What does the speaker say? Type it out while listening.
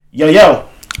Yo,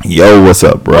 what's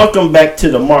up, bro? Welcome back to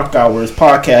the Mark Hours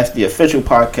podcast, the official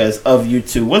podcast of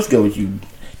YouTube. What's good with you,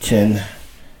 Chin?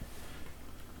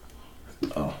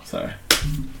 Oh, sorry.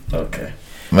 Okay.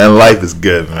 Man, life is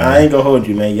good, man. I ain't gonna hold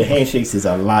you, man. Your handshakes is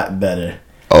a lot better.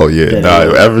 Oh yeah,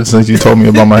 ever since you told me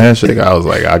about my handshake, I was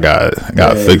like, I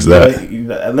gotta fix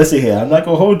that. Listen here, I'm not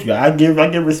gonna hold you. I give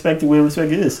respect to where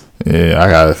respect is. Yeah, I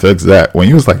gotta fix that. When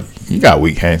you was like, you got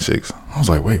weak handshakes, I was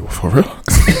like, wait, for real?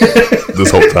 This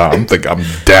whole time, I'm thinking I'm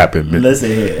dapping. Man. Listen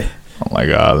here. I'm like,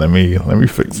 let me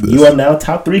fix this. You are now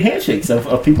top 3 handshakes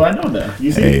of people I know now.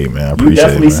 You see, hey man, I appreciate you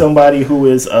definitely it, man. Somebody who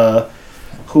is I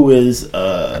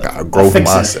got a growth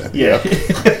mindset. Yeah.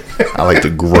 I like to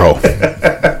grow.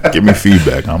 Give me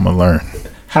feedback. I'm gonna learn.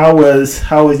 How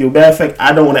was your bad fact?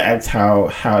 I don't want to ask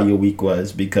how your week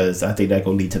was because I think that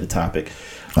gonna lead to the topic.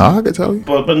 I can tell you.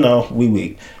 But no, we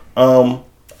weak.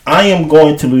 I am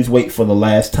going to lose weight for the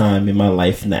last time in my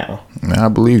life now. Man, I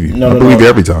believe you. I believe you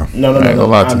every time. No.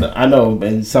 I know,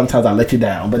 and sometimes I let you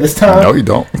down. But this time, no, you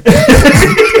don't.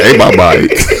 Hey, my body.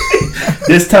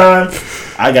 This time,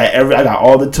 I got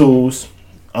all the tools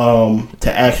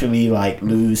to actually like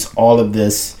lose all of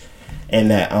this,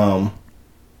 and that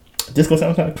this gonna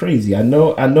sound kind of crazy. I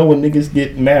know when niggas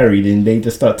get married and they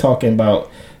just start talking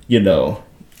about,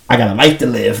 I got a life to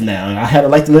live now. I had a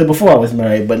life to live before I was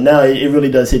married, but now it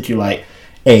really does hit you like,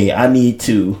 hey, I need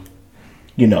to,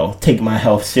 take my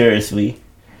health seriously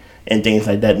and things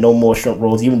like that. No more shrimp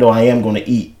rolls, even though I am going to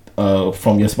eat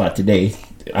from your spot today.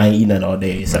 I ain't eating that all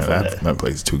day. That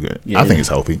place is too good. Yeah. I think it's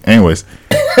healthy. Anyways,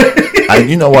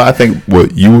 you know what I think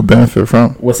what you would benefit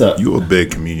from? What's up? You a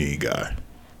big community guy.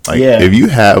 If you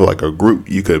have like a group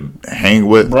you could hang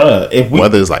with, bruh,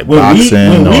 whether it's like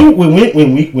boxing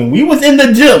when we was in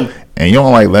the gym, and you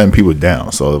don't like letting people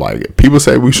down. So like, if people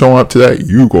say we showing up to that,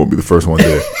 you gonna be the first one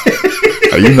there.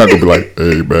 You're not gonna be like,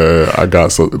 hey man, I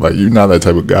got so like you're not that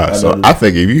type of guy. So I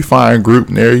think if you find a group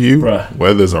near you,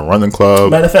 whether it's a running club,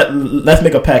 matter of fact, let's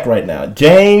make a pact right now.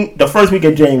 the first week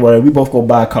of January, we both go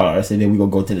buy cars and then we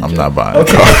gonna go to the gym. I'm not buying a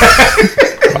car.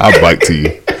 I'll bike to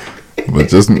you. But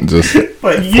just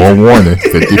forewarning, 50-50.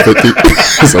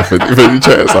 It's a 50-50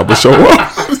 chance I'm gonna show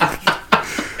up.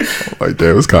 Like,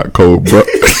 damn, it's kind of cold, bro.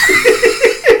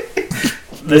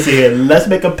 Listen here, let's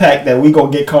make a pact that we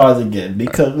gonna get cars again.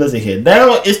 Because listen here,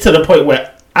 now it's to the point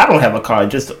where I don't have a car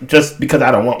just because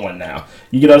I don't want one now.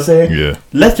 You get what I'm saying? Yeah.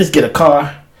 Let's just get a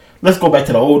car. Let's go back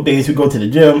to the old days. We go to the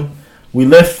gym. We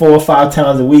lift 4 or 5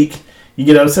 times a week. You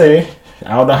get what I'm saying?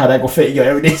 I don't know how that gonna fit in your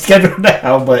everyday schedule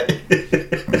now, but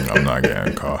I'm not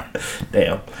getting a car.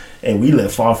 Damn. And we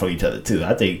live far from each other too.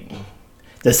 I think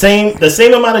the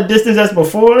same amount of distance as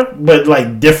before, but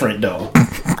like different though.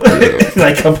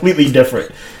 Like completely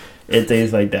different and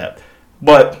things like that.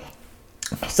 But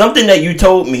something that you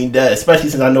told me that,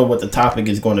 especially since I know what the topic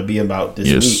is going to be about this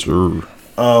week. Yes,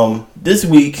 sir. This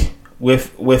week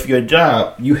with your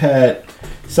job, you had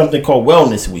something called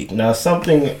Wellness Week. Now,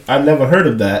 something I never heard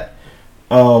of that.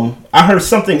 I heard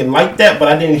something like that, but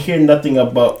I didn't hear nothing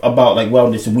about like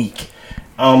Wellness Week.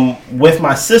 With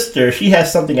my sister, she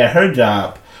has something at her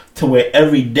job to where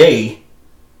every day,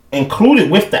 included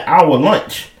with the hour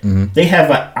lunch, they have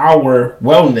an hour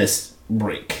wellness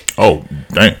break. Oh,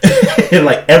 dang!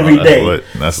 Like every day. Lit.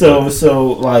 So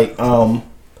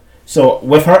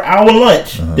with her hour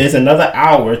lunch, there's another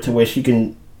hour to where she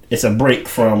can. It's a break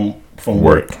from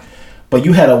work. But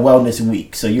you had a wellness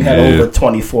week, so you had over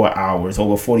 24 hours,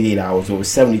 over 48 hours, over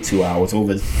 72 hours,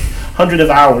 over hundreds of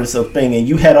hours of thing, and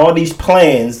you had all these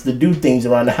plans to do things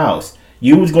around the house.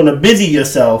 You was going to busy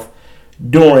yourself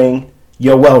during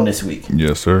your wellness week.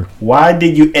 Yes, sir. Why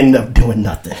did you end up doing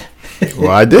nothing?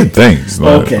 Well, I did things.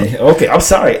 Okay. I'm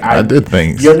sorry. I did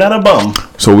things. You're not a bum.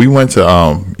 So we went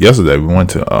to yesterday. We went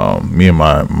to me and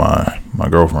my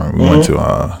girlfriend. We went to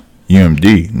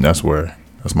UMD. And that's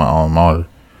my alma mater.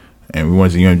 And we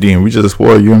went to UMD and we just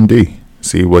explored UMD.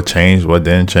 See what changed, what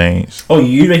didn't change. Oh,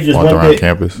 you just went around there,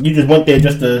 campus. You just went there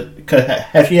just to.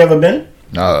 Has she ever been?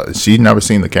 No, she'd never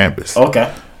seen the campus.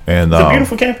 Okay. And it's a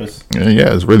beautiful campus.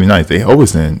 Yeah, it's really nice. They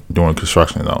always been doing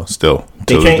construction though. Still,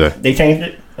 they changed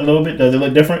it a little bit. Does it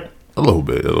look different? A little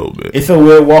bit. It feel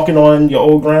weird walking on your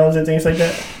old grounds and things like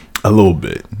that. A little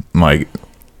bit. Like,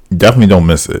 definitely don't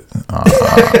miss it.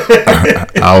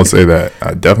 I would say that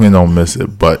I definitely don't miss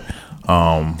it, but.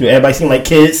 Do everybody seem like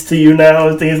kids to you now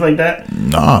and things like that?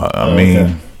 Nah, I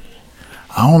mean,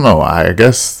 I don't know. I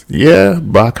guess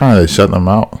but I kind of shut them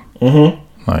out.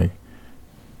 Like,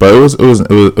 but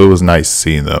it was nice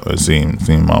seeing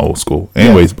my old school.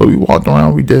 Anyways, but we walked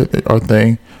around, we did our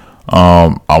thing.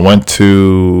 I went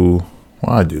to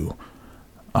what I do.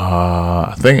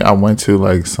 I think I went to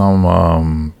like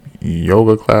some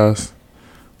yoga class.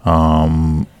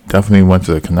 Definitely went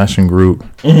to the connection group.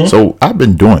 So I've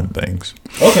been doing things.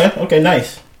 Okay,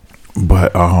 nice.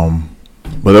 But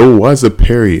there was a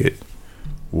period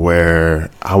where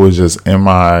I was just in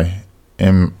my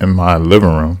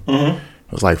living room. It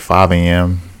was like 5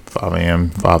 a.m.,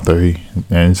 5:30,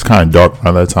 and it's kind of dark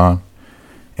around that time.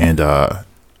 And I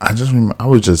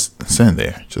was just sitting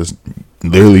there, just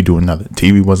literally doing nothing.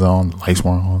 TV wasn't on, the lights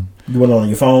weren't on. You went on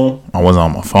your phone? I wasn't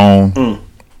on my phone.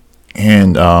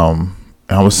 And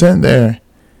I was sitting there,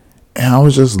 and I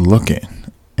was just looking,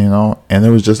 and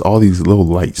there was just all these little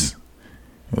lights.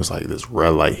 It was like this red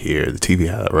light here. The TV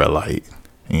had a red light.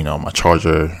 My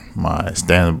charger, my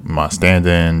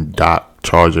stand-in dock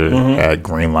charger had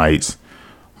green lights.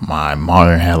 My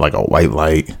monitor had like a white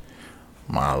light.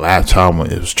 My laptop,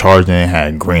 when it was charging,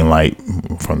 had green light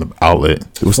from the outlet.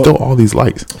 It was still all these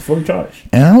lights. Fully charged.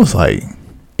 And I was like,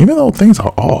 even though things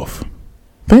are off,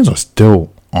 things are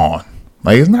still on.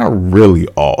 Like, it's not really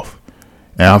off.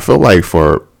 And I feel like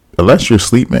unless you're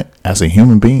sleeping as a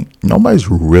human being, nobody's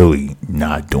really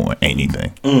not doing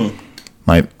anything.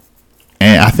 Like,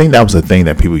 and I think that was the thing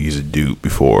that people used to do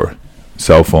before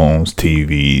cell phones,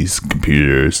 TVs,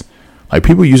 computers. Like,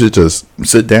 people used to just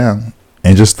sit down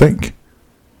and just think.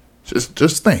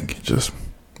 Just think. Just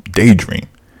daydream.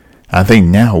 I think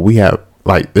now we have,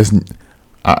 like, this.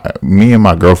 Me and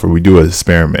my girlfriend, we do an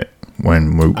experiment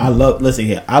when we. Listen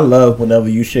here. I love whenever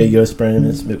you share your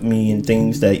experiments with me and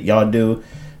things that y'all do,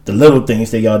 the little things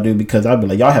that y'all do, because I'll be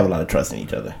like, y'all have a lot of trust in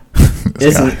each other.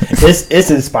 It's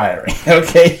inspiring.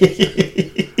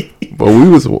 Okay. But we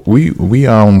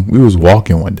was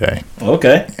walking one day.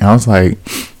 Okay. And I was like,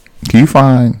 can you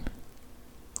find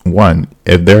one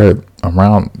if they're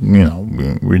around?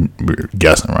 We're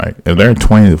guessing, right? If they're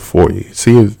 20 to 40,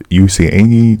 see if you see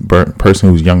any person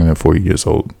who's younger than 40 years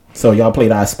old. So y'all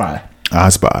played I Spy. I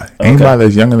Spy. Okay. Anybody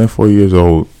that's younger than 40 years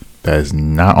old that is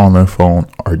not on their phone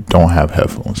or don't have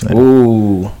headphones in.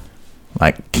 Ooh.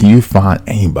 Like, can you find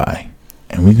anybody?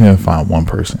 And we couldn't find one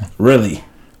person. Really?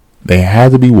 They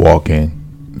had to be walking.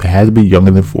 They had to be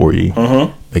younger than 40.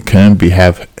 They couldn't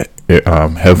have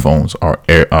headphones or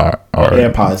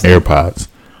AirPods.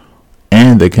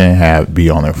 And they couldn't be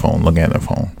on their phone, looking at their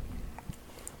phone.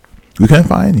 We couldn't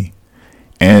find any.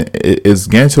 And it's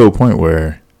getting to a point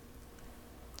where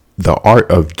the art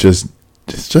of just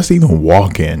even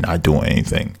walking, not doing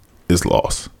anything, is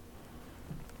lost.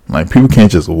 Like, people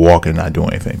can't just walk and not do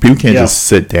anything. People can't just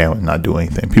sit down and not do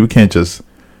anything. People can't just,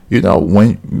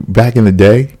 when back in the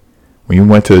day, when you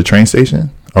went to the train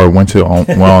station or went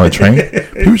on a train,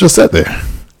 people just sat there.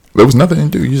 There was nothing to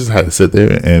do. You just had to sit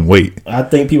there and wait. I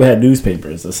think people had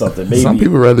newspapers or something. Maybe. Some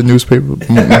people read the newspaper.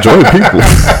 Majority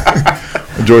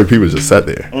of people just sat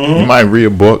there. You might read a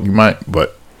book,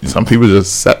 but some people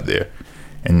just sat there.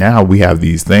 And now we have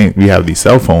these things. We have these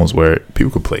cell phones where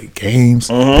people could play games.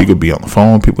 People could be on the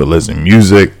phone. People could listen to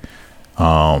music.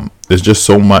 There's just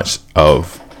so much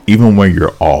of, even when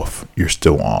you're off, you're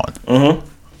still on.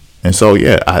 And so,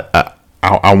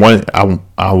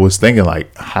 I was thinking,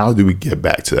 like, how do we get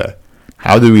back to that?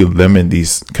 How do we limit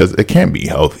these? Because it can't be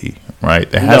healthy, right?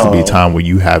 There has to be a time where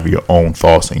you have your own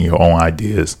thoughts and your own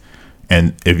ideas.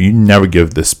 And if you never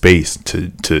give the space to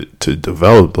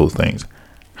develop those things,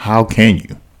 how can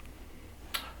you?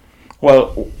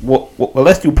 Well,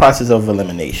 let's do process of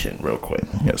elimination real quick.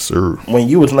 Yes, sir. When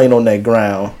you was laying on that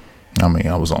ground. I mean,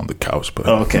 I was on the couch, but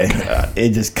okay. It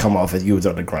just come off as you was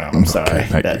on the ground. I'm sorry.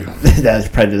 That's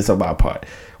prejudice on my part.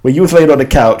 When you was laying on the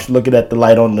couch, looking at the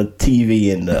light on the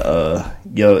TV and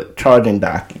your charging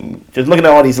dock, and just looking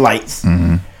at all these lights,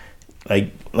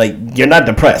 like you're not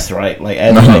depressed, right? Like,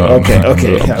 okay. I'm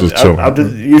just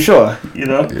chilling. You sure?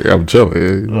 Yeah, I'm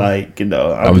chilling. Like,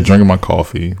 I was drinking my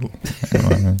coffee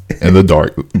in the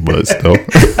dark, but still.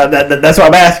 That's what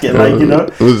I'm asking. Like,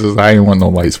 it was just, I didn't want no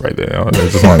lights right there. I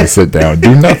just wanted to sit down, and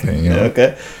do nothing.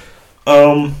 Okay.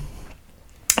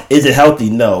 Is it healthy?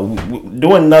 No.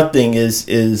 Doing nothing is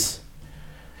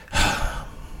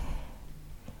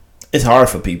it's hard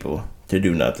for people to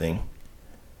do nothing.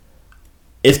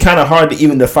 It's kind of hard to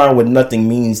even define what nothing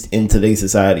means in today's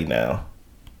society now.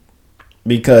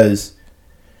 Because,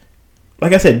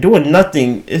 like I said, doing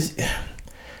nothing is...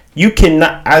 You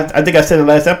cannot... I think I said in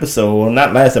the last episode, well,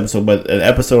 not last episode, but an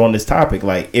episode on this topic.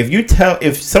 Like,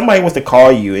 if somebody wants to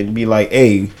call you and be like,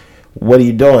 hey, what are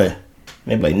you doing?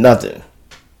 They'd be like, nothing.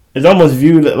 It's almost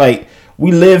viewed like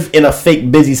we live in a fake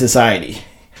busy society.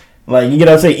 Like, you get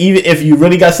what I'm saying? Even if you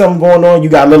really got something going on, you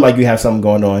gotta look like you have something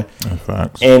going on.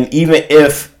 Facts. And even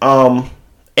if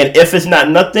it's not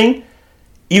nothing,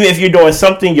 even if you're doing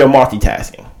something, you're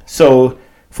multitasking. So,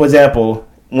 for example,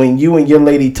 when you and your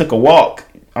lady took a walk,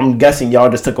 I'm guessing y'all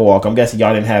just took a walk. I'm guessing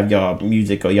y'all didn't have y'all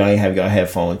music or y'all didn't have y'all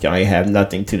headphones. Y'all didn't have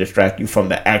nothing to distract you from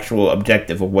the actual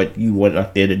objective of what you went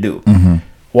up there to do. Mm-hmm.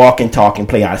 Walk and talk and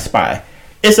play I Spy.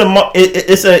 We live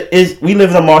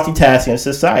in a multitasking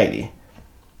society.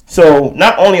 So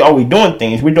not only are we doing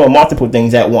things, we're doing multiple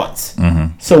things at once.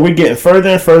 Mm-hmm. So we're getting further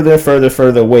and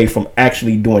further away from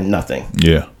actually doing nothing.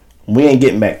 Yeah. We ain't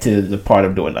getting back to the part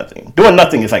of doing nothing. Doing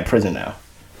nothing is like prison now.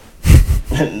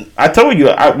 I told you,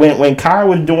 when Kai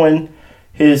was doing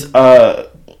his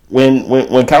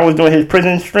when Kai was doing his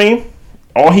prison stream,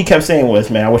 all he kept saying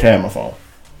was, "Man, I wish I had my phone.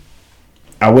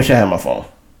 I wish I had my phone."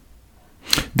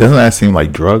 Doesn't that seem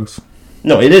like drugs?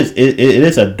 No, it is. It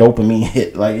is a dopamine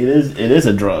hit. Like it is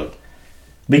a drug,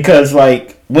 because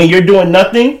like when you're doing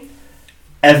nothing,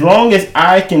 as long as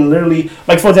I can literally,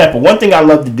 like for example, one thing I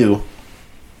love to do.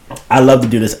 I love to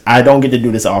do this. I don't get to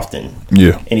do this often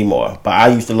anymore. But I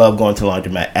used to love going to the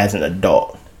laundromat as an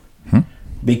adult.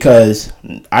 Because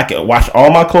I can wash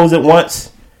all my clothes at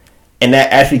once. And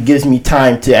that actually gives me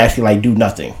time to actually like do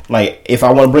nothing. Like if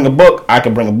I want to bring a book, I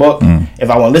can bring a book. If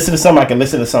I want to listen to something, I can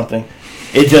listen to something.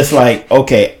 It's just like,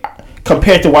 okay,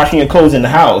 compared to washing your clothes in the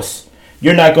house,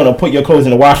 you're not going to put your clothes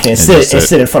in the washer and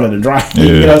sit in front of the dryer. Yeah.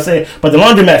 You know what I'm saying? But the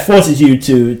laundromat forces you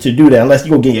to do that unless you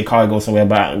go get in your car and go somewhere.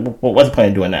 But what's the point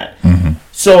of doing that? Mm-hmm.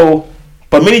 So,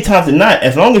 but many times than not,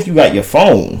 as long as you got your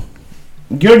phone,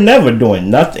 you're never doing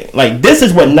nothing. Like, this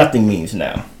is what nothing means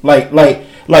now. Like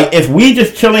if we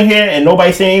just chilling here and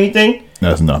nobody saying anything,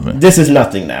 that's nothing. This is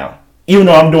nothing now. Even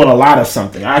though I'm doing a lot of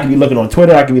something. I could be looking on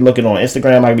Twitter. I could be looking on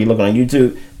Instagram. I could be looking on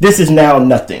YouTube. This is now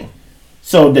nothing.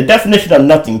 So the definition of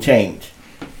nothing changed.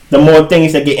 The more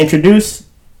things that get introduced,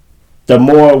 the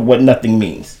more what nothing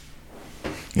means.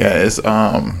 Yeah, it's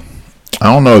I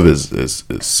don't know if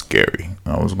it's scary.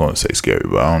 I was going to say scary,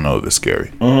 but I don't know if it's scary.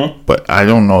 Mm-hmm. But I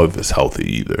don't know if it's healthy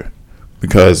either,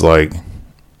 because like,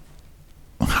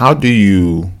 how do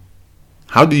you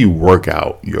work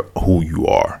out who you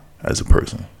are as a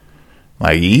person?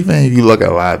 Like, even if you look at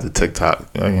a lot of the TikTok,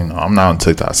 I'm not on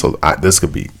TikTok, so this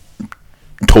could be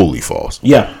totally false.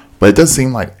 Yeah. But it does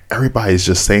seem like everybody's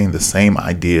just saying the same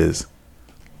ideas.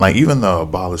 Like, even the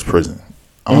abolish prison.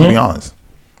 I'm going to be honest.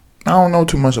 I don't know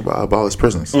too much about abolish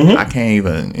prisons. Mm-hmm. I can't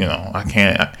even,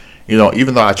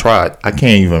 even though I tried, I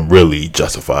can't even really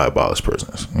justify abolish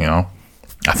prisons,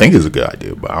 I think it's a good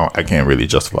idea, but I can't really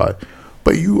justify it.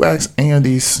 But you ask any of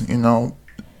these,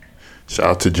 shout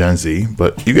out to Gen Z,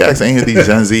 but you ask any of these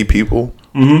Gen Z people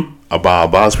about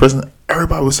abolish prison,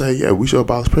 everybody would say, yeah, we should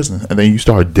abolish prisons. And then you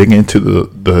start digging into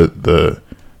the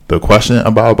question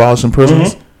about abolishing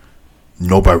prisons.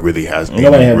 Nobody really has any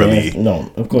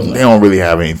no, of course not. They don't really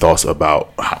have any thoughts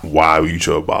about why you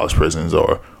should abolish prisons,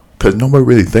 or because nobody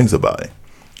really thinks about it.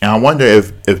 And I wonder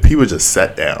if people just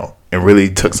sat down and really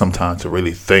took some time to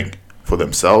really think for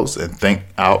themselves and think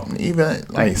out, even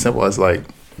like simple as like,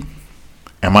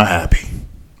 am I happy?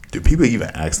 Do people even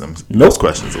ask them those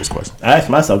questions? I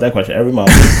ask myself that question every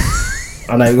month.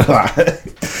 I'm not even gonna lie.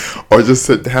 Or just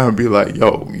sit down and be like,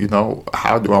 yo,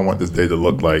 how do I want this day to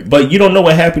look like? But you don't know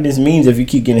what happiness means if you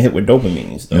keep getting hit with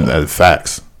dopamines, though. And that's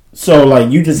facts. So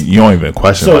like you don't even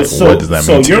question what does that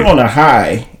mean? So you're on a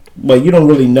high, but you don't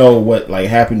really know what like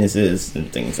happiness is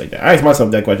and things like that. I ask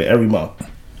myself that question every month,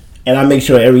 and I make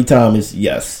sure every time it's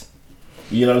yes.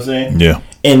 You know what I'm saying? Yeah.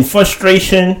 And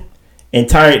frustration and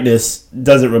tiredness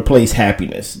doesn't replace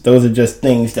happiness. Those are just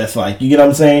things that's like, you get what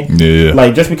I'm saying? Yeah.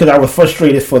 Like, just because I was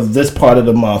frustrated for this part of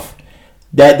the month,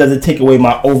 that doesn't take away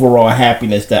my overall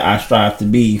happiness that I strive to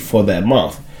be for that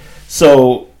month.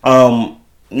 So,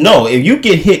 no, if you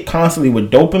get hit constantly with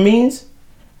dopamines,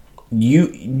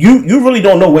 you really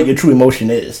don't know what your true emotion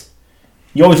is.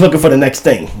 You're always looking for the next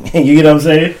thing. You get what I'm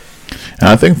saying? And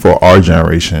I think for our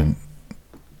generation,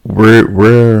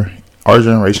 we're our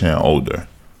generation and older,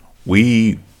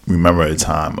 we remember a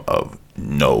time of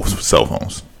no cell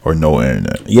phones or no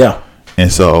internet. Yeah.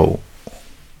 And so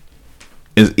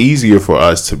it's easier for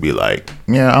us to be like,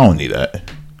 yeah, I don't need that.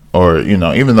 Or,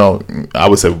 even though I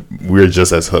would say we're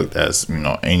just as hooked as,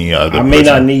 any other I may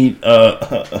not need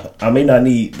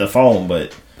the phone,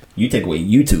 but you take away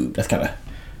YouTube. That's kind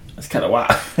of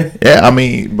wild. Yeah,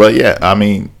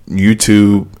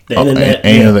 YouTube, the internet,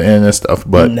 any of the internet stuff,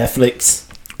 but Netflix.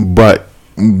 But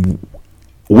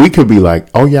we could be like,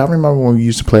 oh yeah, I remember when we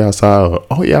used to play outside. Or,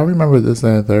 oh yeah, I remember this, that,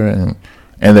 and third,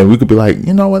 and then we could be like,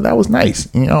 you know what, that was nice.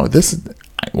 This is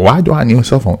why do I need a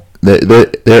cell phone? There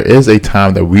is a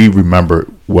time that we remember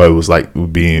what it was like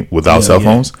being without cell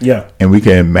phones. Yeah, and we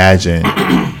can imagine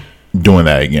doing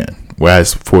that again.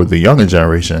 Whereas for the younger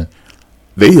generation,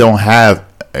 they don't have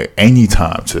any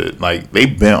time to, like,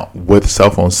 they've been with cell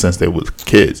phones since they was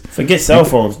kids. Forget cell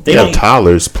phones. They have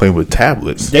toddlers playing with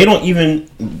tablets. They don't even.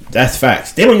 That's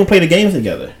facts. They don't even play the games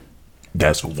together.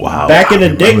 That's wild. Back in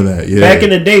the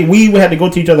day, we had to go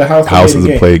to each other's houses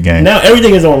to play a game. Now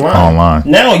everything is online.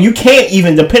 Now you can't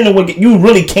even, depending on what, you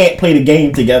really can't play the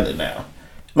game together now.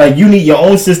 Like, you need your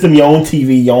own system, your own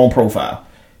TV, your own profile.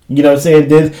 You know what I'm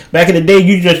saying? Back in the day,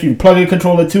 you plug in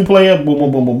controller, 2-player, boom,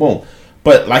 boom, boom, boom, boom.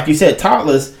 But like you said,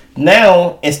 toddlers,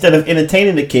 now, instead of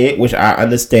entertaining the kid, which I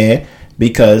understand,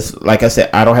 because like I said,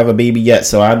 I don't have a baby yet,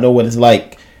 so I know what it's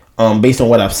like. Based on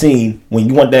what I've seen, when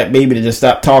you want that baby to just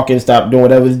stop talking, stop doing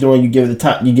whatever it's doing, you give it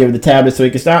the tablet so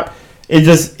it can stop.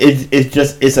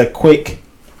 It's a quick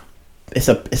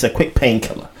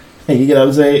painkiller. You get what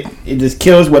I'm saying? It just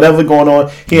kills whatever going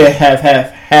on. Here, have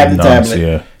the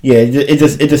tablet. Yeah.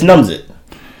 It just numbs it.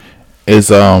 It's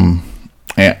and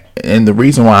the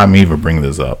reason why I'm even bringing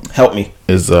this up, help me,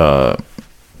 is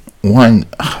one,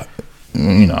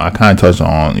 you know, I kind of touched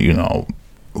on, you know,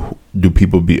 do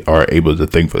people are able to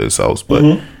think for themselves, but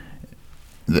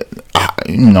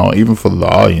you know, even for the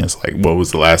audience, like, what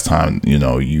was the last time, you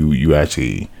know, you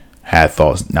actually had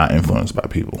thoughts not influenced by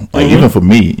people? Like, even for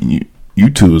me,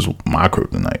 YouTube is my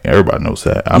kryptonite. Everybody knows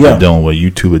that. I've been dealing with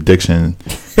YouTube addiction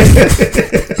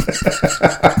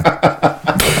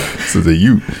since a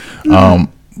youth.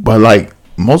 But like,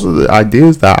 most of the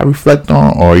ideas that I reflect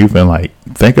on or even like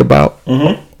think about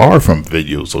are from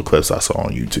videos or clips I saw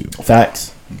on YouTube.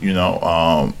 Facts. You know,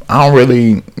 I don't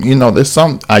really, you know, there's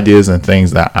some ideas and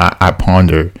things that I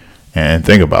ponder and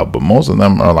think about, but most of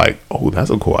them are like, oh, that's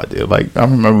a cool idea. Like, I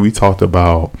remember we talked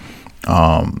about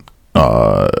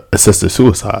assisted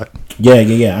suicide. Yeah. I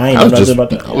ain't know nothing about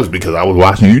that. That was because I was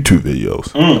watching YouTube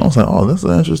videos. I was like, oh, that's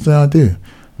an interesting idea.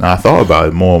 Now I thought about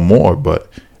it more and more, but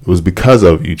it was because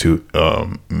of YouTube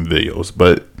videos.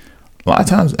 But a lot of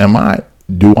times, what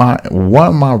do I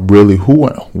really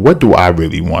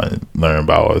want to learn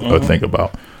about or think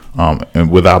about,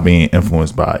 and without being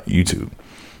influenced by YouTube?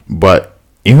 But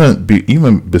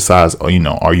even besides, you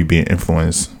know, are you being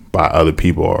influenced by other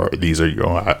people, or these are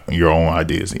your own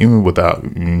ideas? Even without,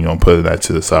 you know, putting that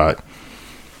to the side,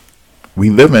 we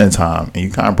live in a time, and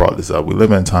you kind of brought this up. We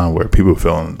live in a time where people are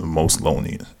feeling the most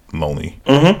lonely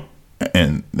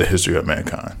in the history of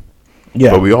mankind.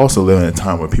 Yeah. But we also live in a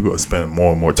time where people are spending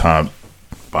more and more time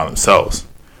by themselves.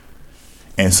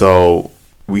 And so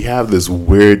we have this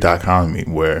weird dichotomy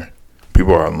where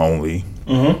people are lonely.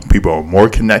 People are more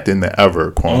connected than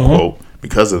ever, quote unquote,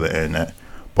 because of the internet,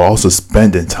 but also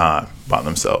spending time by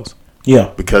themselves.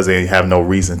 Yeah. Because they have no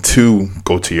reason to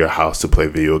go to your house to play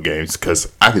video games,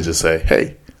 because I could just say,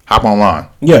 hey, hop online.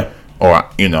 Yeah. Or,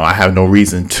 you know, I have no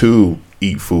reason to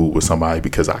eat food with somebody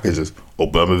because I could just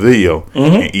open up a video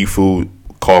and eat food,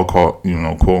 call, you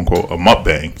know, quote unquote, a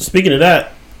mukbang. Speaking of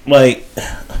that, like,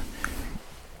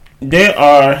 there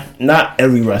are, not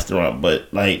every restaurant,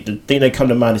 but like the thing that come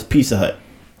to mind is Pizza Hut.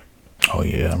 Oh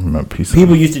yeah, I remember Pizza Hut.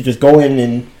 People used to just go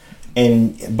in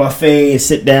and buffet and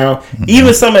sit down.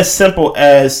 Even something as simple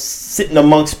as sitting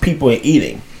amongst people and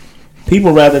eating.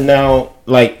 People rather now,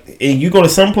 like, you go to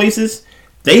some places,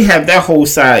 they have that whole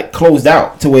side closed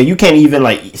out to where you can't even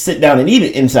like sit down and eat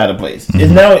it inside a place.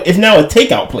 It's now a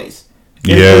takeout place.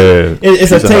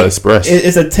 It's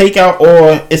a takeout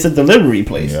or it's a delivery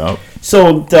place. Yep.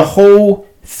 So the whole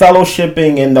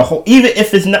fellowshipping and the whole, even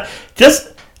if it's not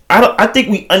just, I think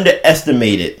we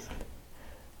underestimated.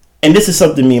 And this is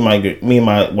something me and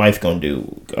my wife gonna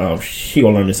do. She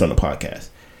gonna learn this on the podcast.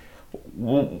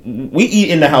 We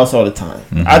eat in the house all the time.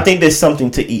 I think there's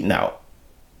something to eating out.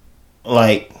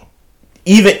 Like,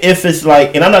 even if it's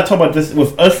like, and I'm not talking about just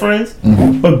with us friends,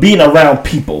 but being around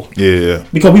people. Yeah.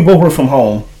 Because we both work from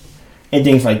home and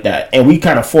things like that, and we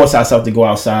kind of force ourselves to go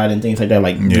outside and things like that,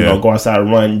 like you know, go outside,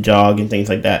 run, jog, and things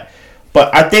like that.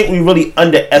 But I think we really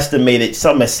underestimated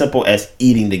something as simple as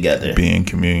eating together, being in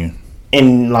communion,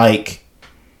 and like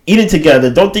eating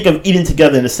together. Don't think of eating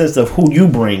together in the sense of who you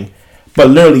bring,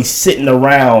 but literally sitting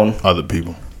around other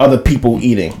people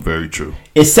eating. Very true.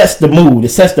 It sets the mood. It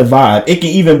sets the vibe. It can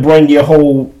even bring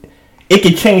it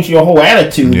can change your whole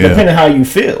attitude depending on how you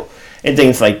feel and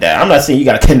things like that. I'm not saying you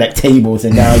got to connect tables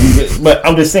and now but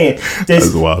I'm just saying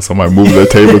that's wild. Somebody move their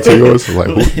table to yours. Like,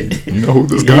 you know who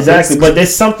this guy is? Exactly. But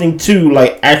there's something to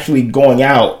like actually going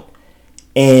out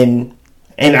and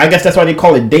I guess that's why they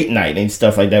call it date night and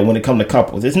stuff like that when it comes to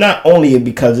couples. It's not only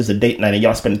because it's a date night and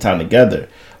y'all spending time together.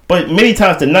 But many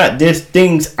times than not, there's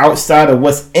things outside of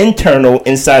what's internal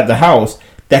inside the house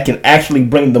that can actually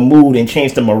bring the mood and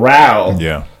change the morale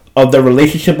of the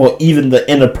relationship or even the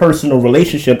interpersonal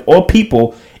relationship or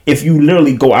people if you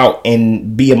literally go out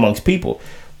and be amongst people.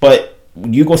 But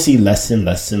you go see less and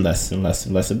less and less and less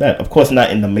and less of that. Of course,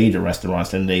 not in the major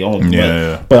restaurants and they own.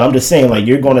 But I'm just saying, like,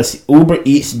 you're going to see Uber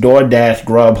Eats, DoorDash,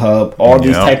 Grubhub, all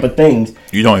these type of things.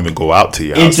 You don't even go out to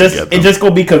your house. It just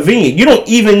gonna be convenient. You don't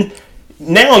even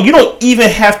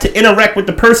have to interact with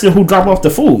the person who dropped off the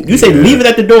food. You say leave it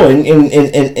at the door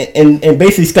and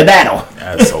basically skedaddle.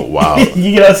 That's so wild.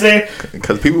 You know what I'm saying?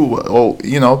 Because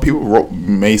people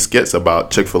made skits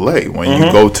about Chick-fil-A. When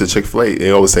you go to Chick-fil-A,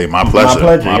 they always say "my pleasure,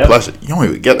 my pleasure." You don't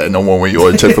even get that no more when you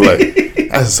order Chick-fil-A.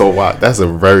 That's so wild. That's a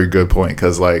very good point.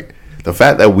 Because like the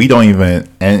fact that we don't even,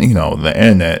 and the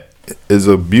internet is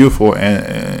a beautiful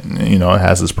and it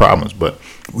has its problems, but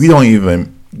we don't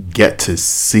even get to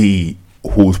see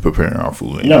who's preparing our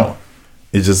food anymore. No,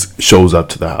 it just shows up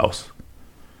to the house.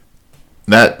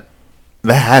 That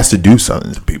has to do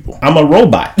something to people. I'm a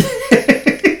robot.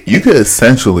 You could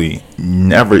essentially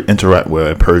never interact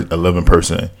with a living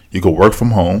person. You could work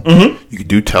from home. You could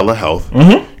do telehealth.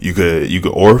 You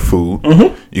could order food.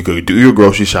 You could do your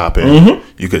grocery shopping.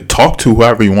 You could talk to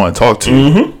whoever you want to talk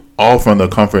to. All from the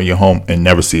comfort of your home and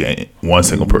never see one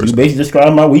single person. You basically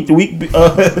describe my week to week.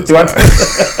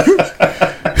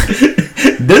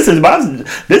 This is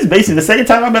basically the second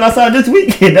time I've been outside this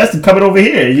week. That's coming over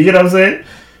here. You get what I'm saying?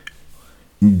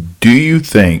 Do you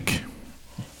think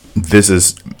this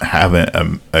is having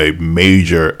a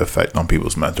major effect on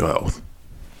people's mental health?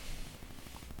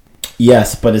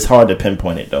 Yes, but it's hard to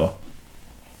pinpoint it though.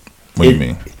 What do you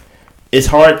mean? It's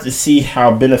hard to see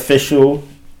how beneficial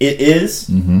it is,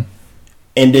 and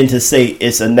then to say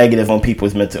it's a negative on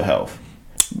people's mental health,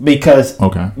 because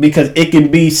it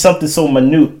can be something so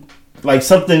minute, like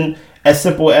something as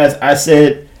simple as I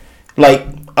said, like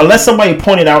unless somebody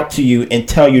pointed out to you and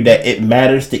tell you that it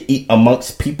matters to eat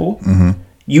amongst people,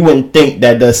 you wouldn't think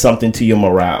that does something to your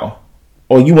morale,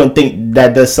 or you wouldn't think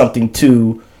that does something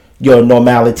to your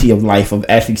normality of life of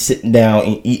actually sitting down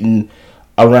and eating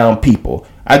around people.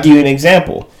 I'll give you an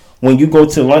example. When you go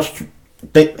to lunch,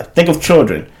 think of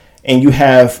children, and you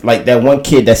have like that one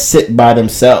kid that sit by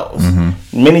themselves.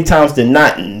 Many times they're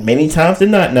not.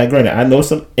 Now, granted, I know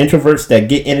some introverts that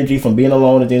get energy from being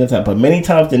alone at the end of the time, but many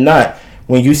times they're not.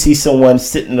 When you see someone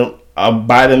sitting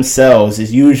by themselves,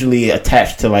 it's usually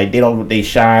attached to like they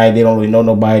shy, they don't really know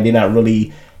nobody, they're not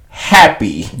really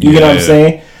happy. You get what I'm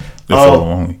saying?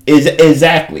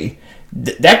 Exactly.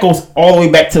 That goes all the way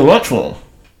back to the lunchroom.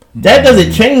 That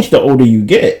doesn't change the older you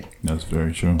get. That's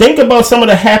very true. Think about some of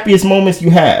the happiest moments you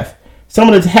have.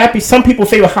 Some people's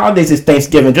favorite holidays is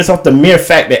Thanksgiving, just off the mere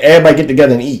fact that everybody get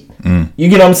together and eat. You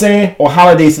get what I'm saying? Or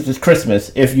holidays such as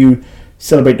Christmas, if you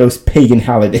celebrate those pagan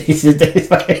holidays.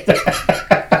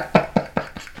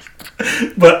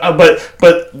 But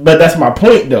that's my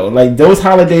point though. Like those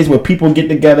holidays where people get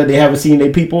together, they haven't seen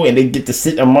their people, and they get to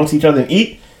sit amongst each other and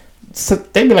eat. So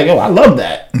they be like, "Oh, I love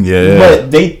that." Yeah. But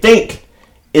they think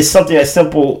it's something as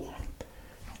simple.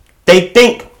 They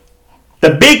think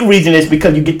the big reason is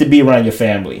because you get to be around your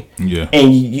family. Yeah.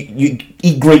 And you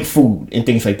eat great food and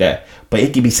things like that. But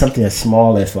it can be something as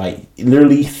small as like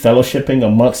literally fellowshipping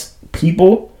amongst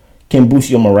people can boost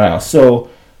your morale. So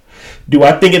do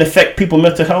I think it affects people's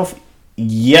mental health?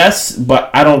 Yes, but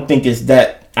I don't think it's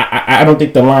that. I don't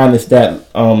think the line is that.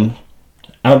 I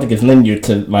don't think it's linear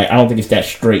to like. I don't think it's that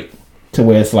straight to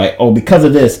where it's like, oh, because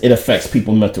of this, it affects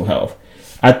people's mental health.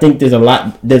 I think there's a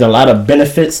lot of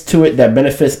benefits to it that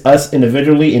benefits us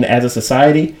individually and as a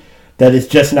society. That it's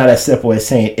just not as simple as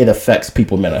saying it affects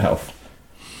people's mental health.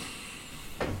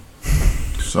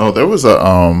 So there was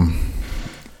a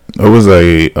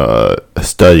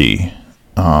study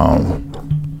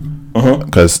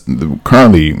because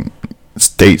currently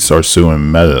states are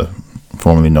suing Meta,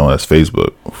 formerly known as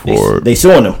Facebook, for they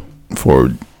suing them for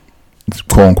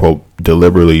quote unquote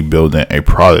deliberately building a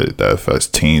product that affects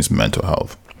teens' mental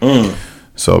health.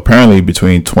 So apparently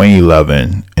between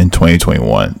 2011 and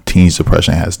 2021, teens'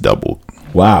 depression has doubled.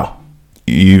 Wow.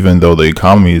 Even though the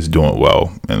economy is doing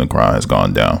well and the crime has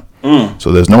gone down.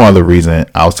 So there's no other reason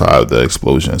outside of the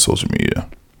explosion in social media.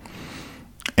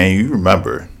 And do you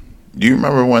remember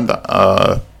when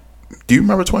do you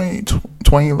remember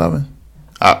 2011?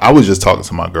 I was just talking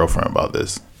to my girlfriend about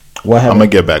this. What happened? I'm going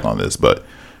to get back on this, but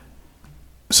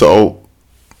so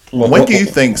when do you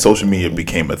think social media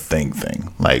became a thing?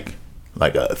 Like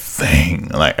a thing,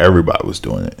 like everybody was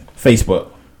doing it.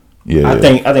 Facebook. Yeah. I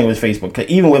think it was Facebook. 'Cause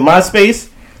even with MySpace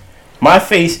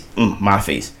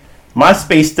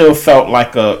still felt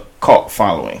like a cult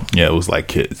following. Yeah, it was like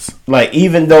kids. Like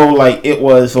even though like it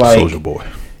was like Soldier Boy.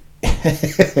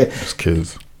 It's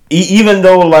kids. Even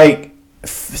though like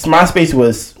MySpace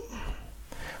was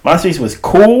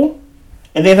cool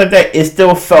and things like that, it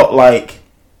still felt like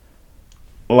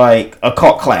like a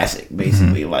cult classic,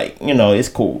 basically. Like, you know, it's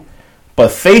cool. But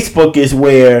Facebook is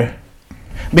where,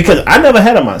 because I never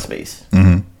had a MySpace.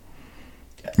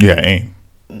 Yeah, AIM.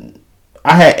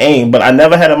 I had AIM, but I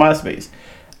never had a MySpace.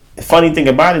 The funny thing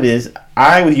about it is,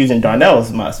 I was using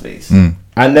Darnell's MySpace.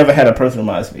 I never had a personal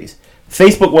MySpace.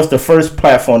 Facebook was the first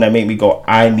platform that made me go,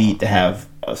 I need to have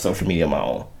a social media of my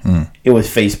own. It was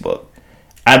Facebook.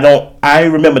 I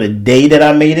remember the day that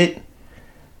I made it.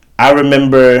 I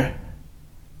remember,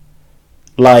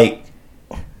 like,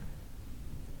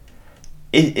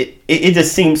 it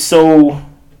just seemed so,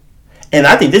 and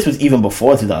I think this was even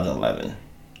before 2011.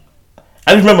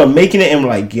 I just remember making it and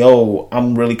like, yo,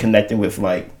 I'm really connecting with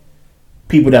like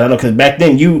people that I know, because back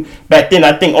then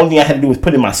I think only thing I had to do was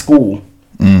put in my school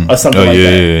or something like that.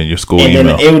 Yeah, your school and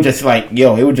email. then it was just like,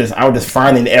 yo, I was just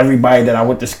finding everybody that I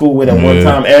went to school with at one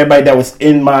time, everybody that was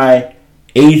in my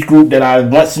age group that I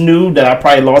once knew that I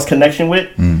probably lost connection with.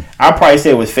 I'd probably say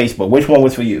it was Facebook. Which one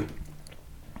was for you?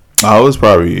 Oh, it was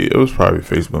probably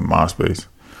Facebook, MySpace.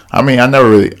 I mean,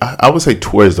 I would say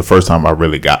Twitter is the first time I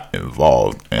really got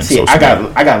involved in social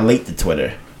media. I got late to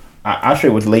Twitter. I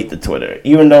sure was late to Twitter,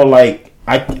 even though like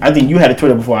I think you had a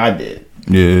Twitter before I did.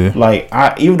 Yeah. Like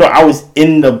even though I was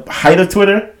in the height of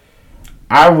Twitter,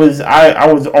 I was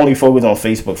only focused on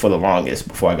Facebook for the longest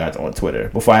before I got on Twitter,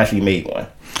 before I actually made one.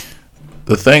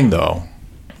 The thing though,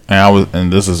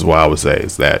 and this is what I would say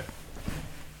is that,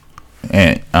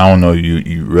 and I don't know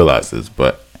you realize this,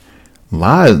 but a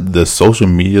lot of the social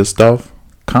media stuff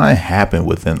kind of happened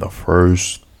within the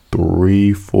first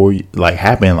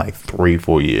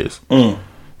 3-4 years.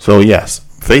 So yes,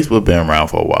 Facebook been around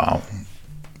for a while.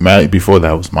 Before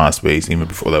that was MySpace, even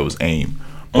before that was AIM.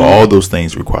 But all those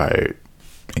things required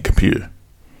a computer.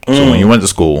 So when you went to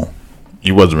school,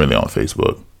 you wasn't really on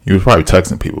Facebook. You was probably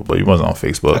texting people, but you wasn't on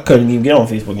Facebook. I couldn't even get on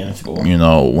Facebook in school. You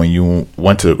know, when you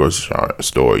went to the grocery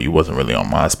store, you wasn't really on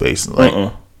MySpace. Like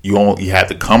you had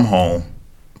to come home,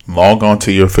 log on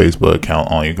to your Facebook account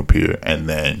on your computer, and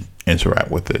then interact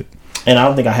with it. And I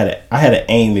don't think I had an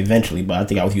AIM eventually, but I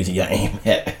think I was using your AIM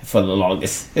for the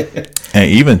longest. And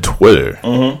even Twitter,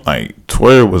 like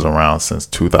Twitter was around since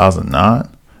 2009,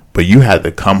 but you had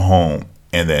to come home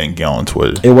and then get on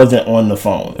Twitter. It wasn't on the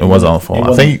phone. It wasn't on the phone.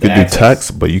 I think you could do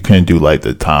text, but you couldn't do like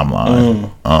the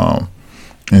timeline.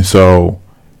 And so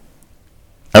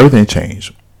everything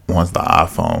changed once the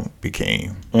iPhone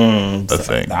became a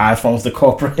thing. The iPhone's the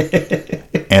culprit.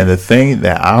 And the thing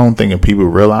that I don't think people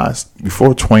realized,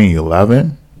 before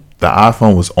 2011, the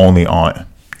iPhone was only on,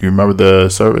 you remember the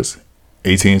service?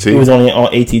 AT&T? It was only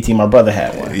on AT&T. My brother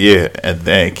had one. Yeah, and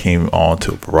then it came on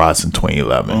to Verizon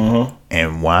 2011.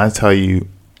 And when I tell you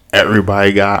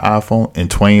everybody got an iPhone in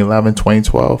 2011,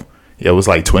 2012, it was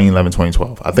like 2011,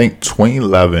 2012. I think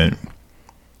 2011,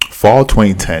 fall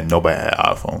 2010, nobody had an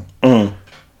iPhone.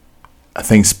 I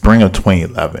think spring of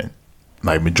 2011,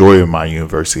 like majority of my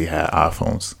university had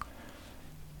iPhones.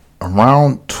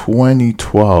 Around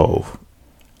 2012,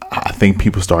 I think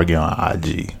people started getting on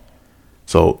IG.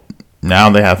 So now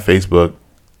they have Facebook.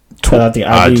 I think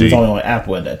IG was only on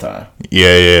Apple at that time.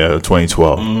 Yeah,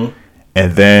 2012.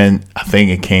 And then I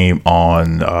think it came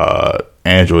on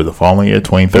Android the following year,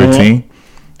 2013.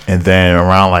 And then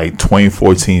around like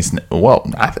 2014, well,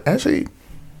 actually,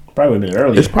 probably would have been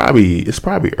earlier. It's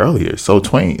probably earlier. So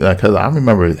because I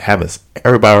remember having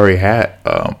everybody already had.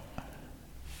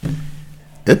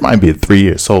 It might be 3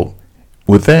 years. So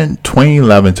within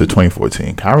 2011 to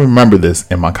 2014, I remember this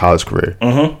in my college career.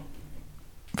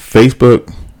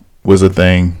 Facebook was a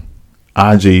thing.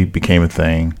 IG became a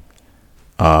thing.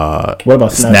 What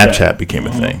about Snapchat became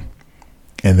a thing.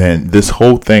 And then this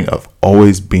whole thing of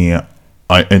always being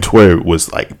and Twitter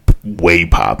was like way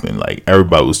popping. Like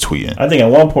everybody was tweeting. I think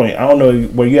at one point, I don't know,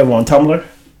 were you ever on Tumblr?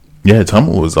 Yeah,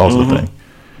 Tumblr was also a thing.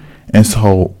 And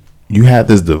so you had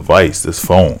this device, this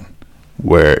phone,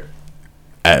 where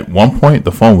at one point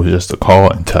the phone was just a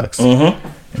call and text.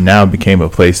 And now it became a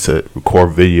place to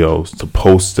record videos, to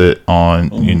post it on,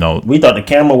 We thought the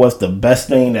camera was the best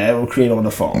thing to ever create on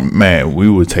the phone. Man, we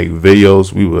would take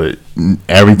videos. We would,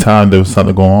 every time there was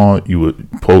something going on, you would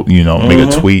post, make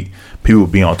a tweet. People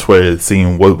would be on Twitter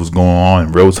seeing what was going on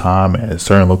in real time at a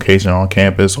certain location on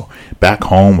campus or back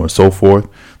home or so forth.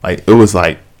 Like, it was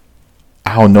like,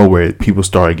 out of nowhere, people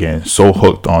started getting so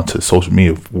hooked onto social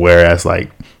media. Whereas,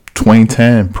 like,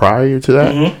 2010, prior to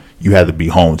that, you had to be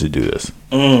home to do this.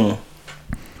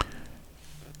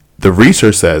 The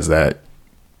research says that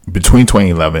between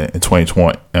 2011 and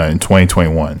 2020 and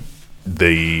 2021,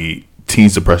 the teen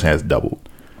depression has doubled.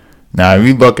 Now, if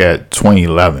you look at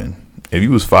 2011, if you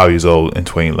was 5 years old in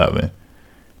 2011,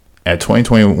 at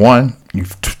 2021,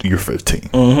 you're 15.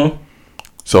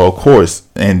 So of course,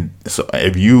 and so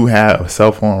if you have a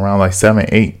cell phone around like 7,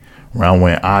 8, around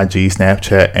when IG,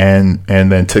 Snapchat, and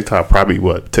then TikTok probably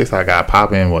TikTok got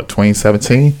popping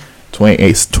 2017,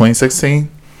 2016.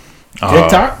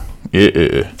 TikTok.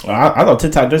 Yeah. I thought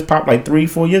TikTok just popped like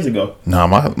 3-4 years ago. No,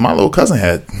 my little cousin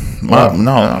had. I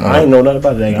ain't know nothing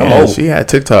about that. I'm old. She had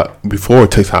TikTok before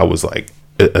TikTok was like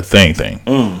a thing.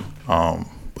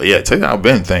 But yeah, TikTok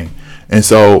been a thing, and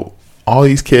so all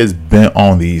these kids been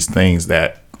on these things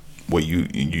that what you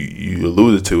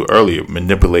alluded to earlier,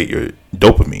 manipulate your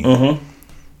dopamine.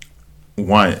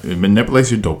 One, it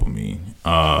manipulates your dopamine.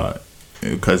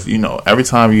 Because every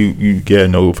time you get a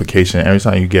notification, every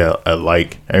time you get a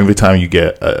like, every time you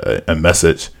get a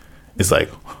message, it's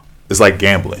like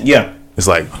gambling. Yeah, it's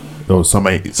like, oh,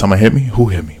 somebody hit me. Who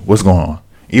hit me? What's going on?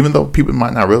 Even though people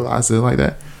might not realize it like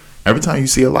that, every time you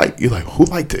see a like, you're like, who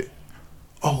liked it?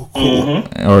 Oh, cool.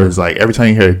 Or it's like every time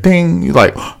you hear a ding, you're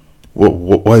like,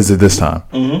 what is it this time?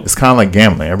 It's kind of like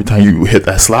gambling. Every time you hit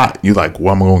that slot, you're like,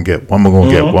 what am I gonna get? What am I gonna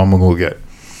get? What am I gonna get?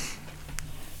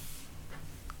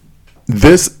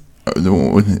 This,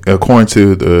 according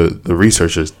to the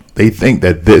researchers, they think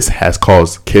that this has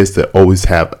caused kids to always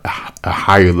have a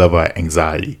higher level of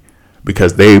anxiety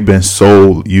because they've been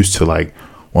so used to like,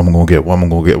 what am I going to get? What am I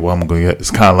going to get? What am I going to get?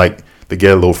 It's kind of like they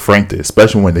get a little frantic,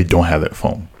 especially when they don't have their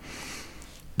phone.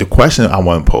 The question I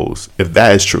want to pose, if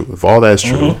that is true, if all that is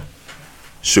true,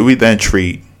 should we then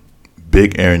treat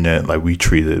big internet like we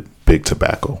treated big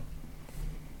tobacco?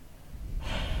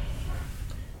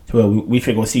 Well, we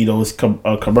should go see those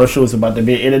commercials about the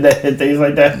big internet and things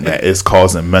like that. That is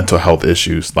causing mental health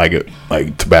issues, like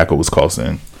tobacco was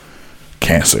causing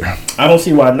cancer. I don't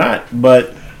see why not,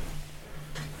 but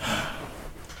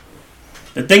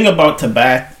the thing about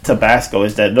Tabasco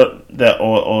is that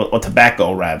or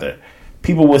tobacco rather,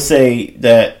 people will say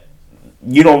that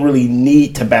you don't really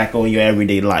need tobacco in your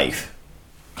everyday life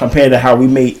compared to how we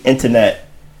made internet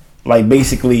like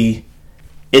basically.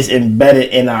 It's embedded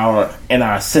in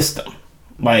our system.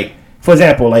 Like, for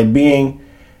example, like being,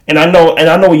 and I know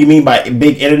what you mean by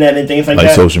big internet and things like that.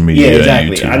 Like social media. Yeah,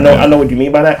 exactly. YouTube, I know what you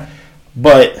mean by that.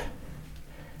 But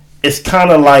it's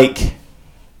kind of like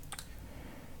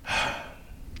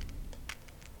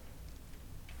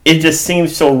it just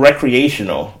seems so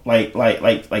recreational,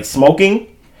 like smoking.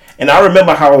 And I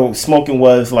remember how smoking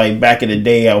was like back in the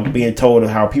day. I was being told of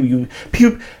how people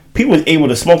was able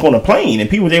to smoke on a plane, and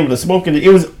people was able to smoke. It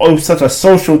was such a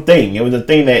social thing. It was a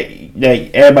thing that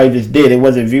everybody just did. It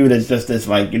wasn't viewed as just this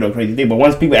crazy thing. But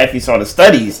once people actually saw the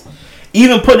studies,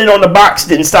 even putting it on the box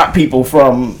didn't stop people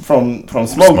from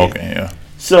smoking. Yeah.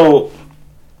 So,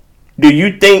 do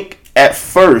you think at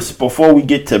first, before we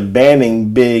get to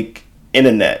banning big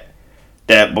internet,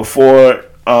 that before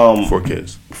for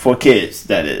kids,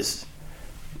 that is,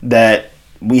 that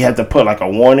we have to put like a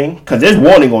warning, because there's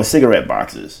warning on cigarette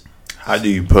boxes. How do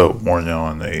you put warning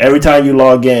on every time you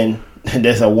log in?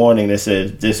 There's a warning that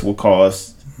says this will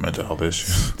cause mental health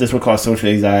issues. This will cause social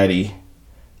anxiety.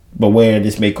 Beware,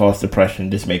 this may cause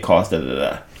depression. This may cause da da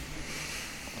da.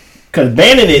 Because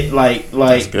banning it,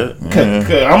 that's good.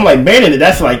 Cause I'm like banning it.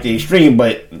 That's like the extreme.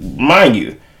 But mind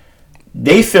you,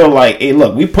 they feel like, hey,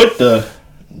 look, we put the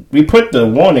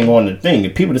warning on the thing.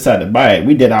 If people decide to buy it,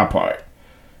 we did our part.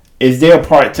 Is there a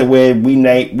part to where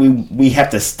we have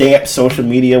to stamp social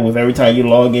media with every time you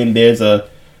log in? There's a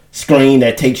screen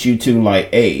that takes you to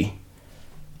like, hey,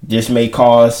 this may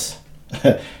cause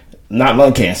not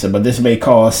lung cancer, but this may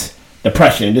cause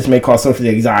depression. This may cause social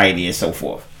anxiety and so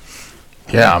forth.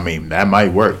 Yeah, I mean that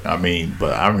might work. I mean,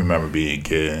 but I remember being a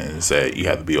kid and said you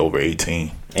have to be over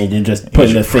 18, and then just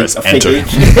putting a fake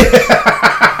age.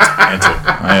 Enter.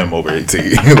 I am over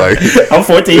 18. Like I'm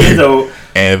 14 years old.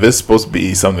 And if it's supposed to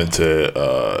be something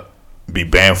to be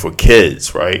banned for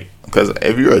kids, right? Because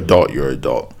if you're an adult, you're an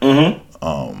adult.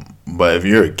 But if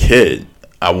you're a kid,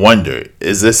 I wonder,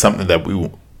 is this something that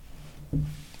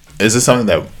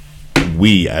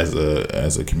we as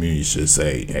a community should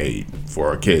say, hey, for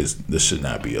our kids, this should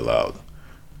not be allowed?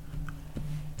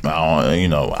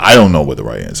 I don't know what the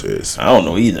right answer is. I don't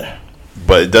know either.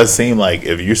 But it does seem like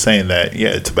if you're saying that,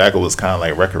 yeah, tobacco is kind of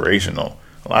like recreational.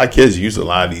 A lot of kids use a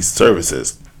lot of these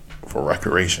services for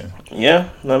recreation. Yeah,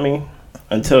 I mean,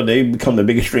 until they become the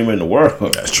biggest streamer in the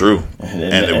world. That's true.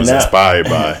 And it was inspired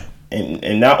by.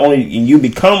 And not only you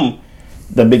become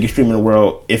the biggest streamer in the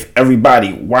world if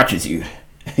everybody watches you.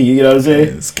 You know what I'm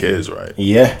saying? It's kids, right?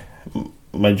 Yeah,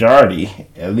 majority,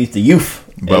 at least the youth.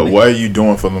 But what are you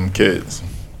doing for them kids?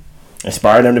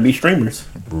 Inspire them to be streamers.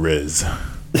 Riz.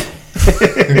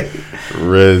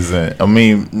 I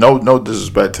mean, no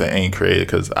disrespect to any creator,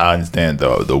 because I understand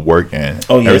the work and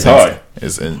it's hard.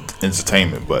 It's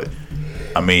entertainment, but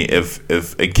I mean, if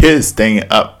a kid is staying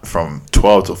up from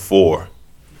 12 to 4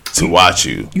 to watch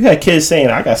you. You had kids saying,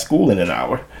 I got school in an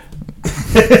hour.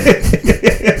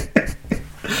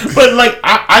 But, like,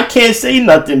 I can't say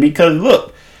nothing because,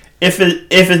 look, if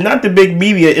it's not the big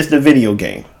media, it's the video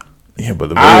game. Yeah, but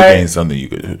the video game is something you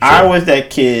could do. Sure. I was that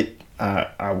kid,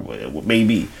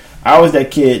 maybe. I was that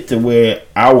kid to where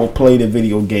I will play the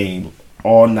video game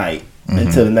all night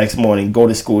until the next morning, go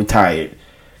to school tired,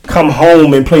 come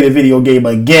home and play the video game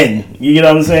again. You know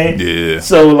what I'm saying? Yeah.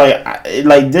 So,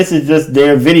 like this is just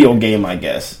their video game, I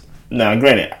guess. Now,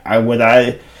 granted,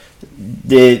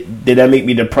 did that make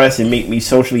me depressed and make me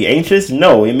socially anxious?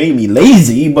 No, it made me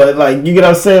lazy. But, like, you get what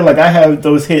I'm saying? Like, I have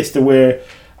those hits to where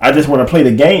I just want to play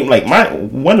the game. Like,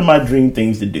 one of my dream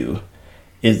things to do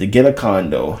is to get a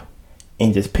condo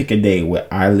and just pick a day where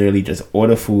I literally just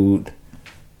order food.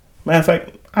 Matter of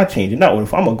fact, I change it. Not order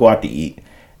food. I'm gonna go out to eat,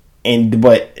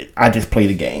 but I just play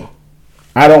the game.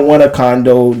 I don't want a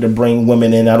condo to bring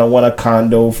women in. I don't want a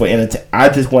condo for entertainment. I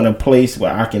just want a place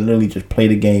where I can literally just play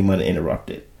the game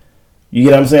uninterrupted. You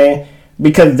get what I'm saying?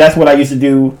 Because that's what I used to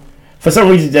do. For some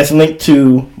reason, that's linked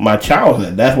to my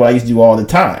childhood. That's what I used to do all the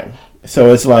time.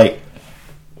 So it's like,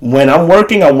 when I'm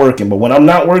working, I'm working. But when I'm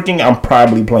not working, I'm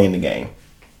probably playing the game.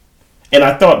 And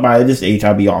I thought by this age,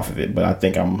 I'd be off of it. But I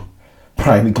think I'm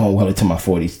probably going well into my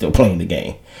 40s still playing the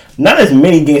game. Not as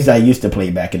many games as I used to play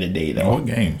back in the day, though. What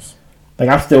games? Like,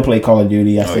 I still play Call of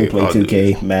Duty. I still play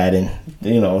 2K, Madden.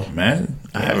 You know. Madden?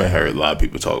 I haven't heard a lot of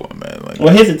people talk about Madden like that.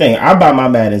 Well, here's the thing. I buy my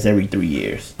Maddens every 3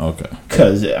 years. Okay.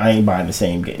 Because I ain't buying the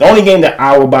same game. The only game that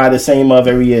I will buy the same of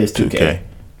every year is 2K.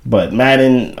 But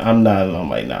Madden, I'm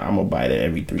like, nah, I'm going to buy that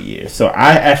every 3 years. So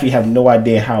I actually have no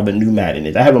idea how the new Madden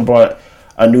is. I haven't bought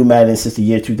a new Madden since the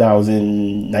year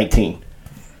 2019.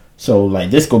 So, like,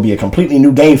 this going to be a completely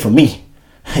new game for me.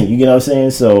 You get what I'm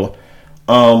saying? So,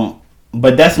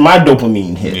 but that's my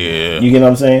dopamine hit. Yeah. You get what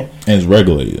I'm saying? And it's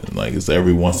regulated. Like, it's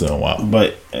every once in a while.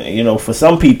 But, for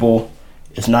some people,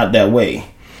 it's not that way.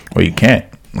 Well, you can't.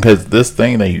 Because this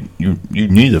thing that you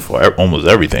need it for almost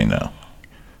everything now.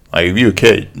 Like, if you're a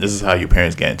kid, this is how your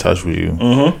parents get in touch with you.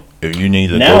 Mm-hmm. If you need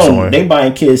to go somewhere. Now, they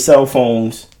buying kids cell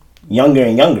phones younger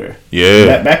and younger.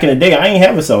 Yeah. Back in the day, I ain't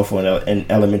have a cell phone in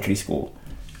elementary school.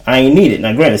 I ain't need it.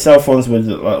 Now, granted, cell phones was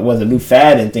a new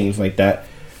fad and things like that.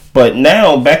 But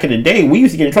now, back in the day, we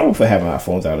used to get in trouble for having our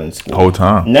phones out in school. Whole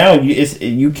time. Now,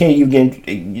 you can't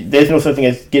even there's no such thing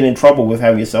as getting in trouble with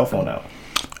having your cell phone out.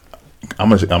 I'm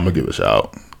gonna give a shout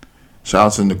out. Shout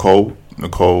out to Nicole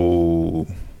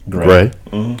Gray.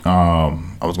 Mm-hmm.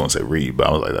 I was gonna say Reed, but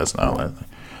I was like, that's not like.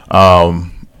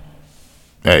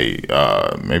 Hey,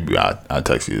 maybe I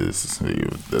text you this.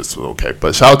 This was okay,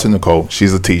 but shout out to Nicole.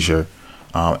 She's a teacher,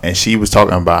 and she was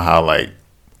talking about how, like,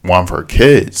 one of her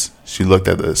kids, she looked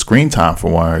at the screen time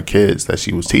for one of her kids that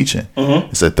she was teaching.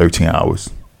 Mm-hmm. It said 13 hours.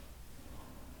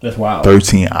 That's wild.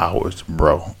 13 hours,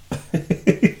 bro.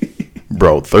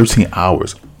 Bro, 13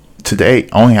 hours. Today,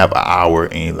 I only have an hour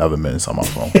and 11 minutes on my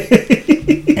phone.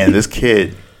 And this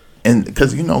kid, and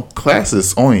because,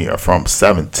 classes only are from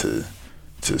 7 to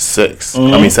 6.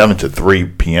 Mm-hmm. I mean, 7 to 3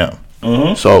 p.m.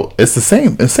 Mm-hmm. So it's the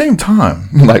same time.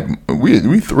 Like, we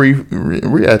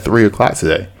at 3 o'clock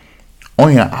today.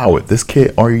 Only an hour. This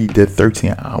kid already did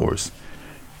 13 hours.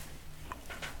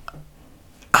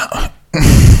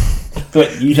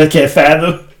 But you just can't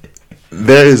fathom?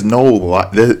 There is no,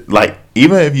 like,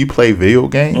 even if you play video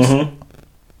games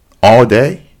all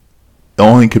day, it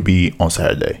only could be on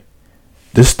Saturday.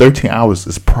 This 13 hours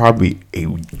is probably a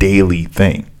daily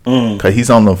thing. Because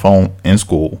he's on the phone in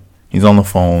school. He's on the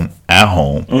phone at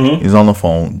home. Mm-hmm. He's on the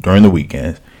phone during the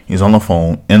weekends. He's on the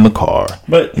phone in the car.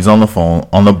 But he's on the phone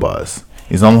on the bus.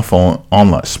 He's on the phone on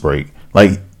lunch break.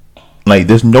 Like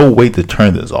there's no way to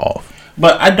turn this off.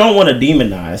 But I don't want to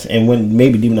demonize, and when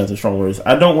maybe demonize is strong words,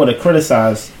 I don't want to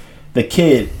criticize the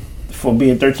kid for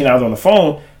being 13 hours on the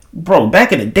phone. Bro,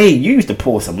 back in the day, you used to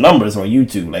pull some numbers on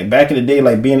YouTube. Like, back in the day,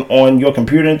 like, being on your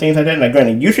computer and things like that. Like,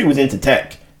 granted, usually was into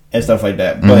tech and stuff like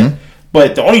that.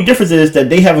 But the only difference is that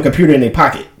they have a computer in their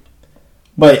pocket.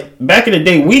 But back in the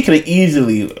day, we could have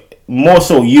easily, more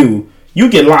so you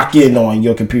can lock in on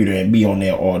your computer and be on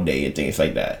there all day and things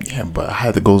like that. Yeah, but I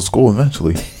had to go to school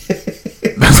eventually.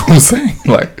 That's what I'm saying.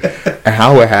 Like, and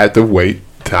how I had to wait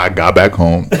till I got back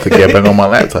home to get back on my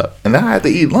laptop. And then I had to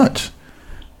eat lunch.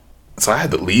 So I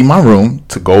had to leave my room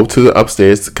to go to the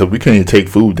upstairs because we couldn't even take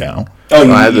food down. Oh,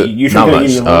 so I had to, you not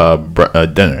lunch,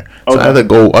 dinner. Okay. So I had to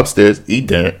go upstairs, eat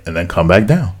dinner, and then come back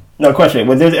down. No question.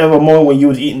 Was there ever a moment when you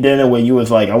was eating dinner where you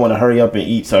was like, I want to hurry up and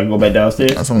eat so I can go back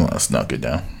downstairs? That's when I snuck it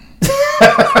down.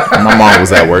 My mom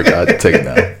was at work. I had to take it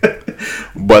down.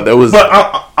 But there was. But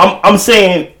I'm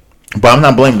saying, But I'm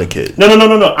not blaming the kid. No.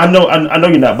 I know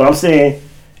you're not. But I'm saying,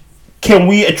 can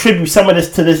we attribute some of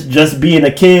this to this just being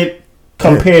a kid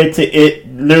compared to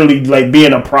it literally like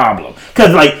being a problem?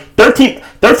 Because like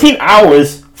 13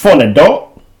 hours for an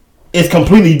adult is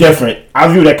completely different.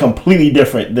 I view that completely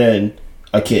different than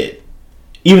a kid.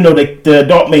 Even though the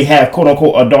adult may have quote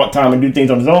unquote adult time and do things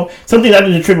on his own, something I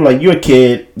just attribute like you're a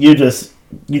kid, you're just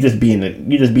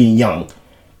being young,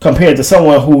 compared to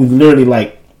someone who's literally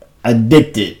like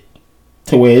addicted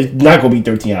to where it's not gonna be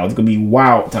 13 hours, it's gonna be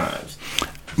wild times.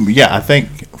 Yeah, I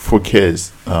think for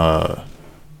kids, they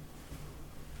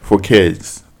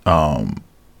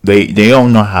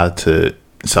don't know how to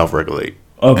self-regulate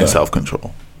and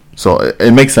self-control. So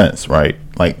it makes sense, right?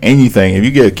 Like anything, if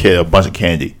you get a kid a bunch of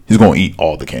candy, he's gonna eat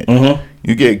all the candy. Mm-hmm.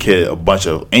 You get a kid a bunch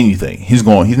of anything, he's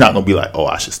not gonna be like, oh,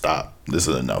 I should stop. This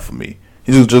is enough for me.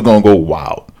 He's just gonna go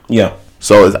wild. Yeah.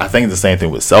 So I think it's the same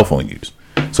thing with cell phone use.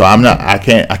 So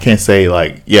I can't say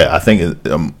like, yeah, I think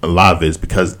a lot of it is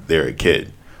because they're a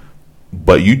kid.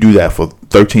 But you do that for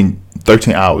 13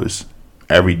 hours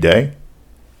every day,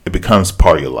 it becomes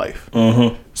part of your life.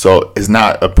 Mm-hmm. So it's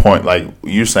not a point like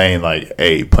you're saying like,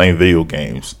 hey, playing video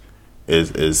games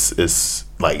is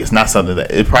like, it's not something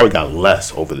that it probably got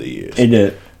less over the years. It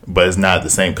did, but it's not the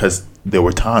same because there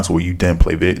were times where you didn't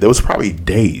play video. There was probably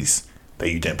days that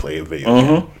you didn't play a video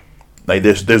game. Like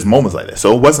there's moments like that.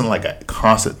 So it wasn't like a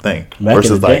constant thing.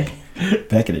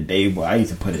 Back in the day, boy, I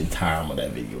used to put in time on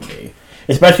that video game,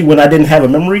 especially when I didn't have a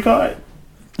memory card.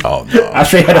 Oh no!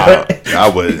 I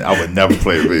would never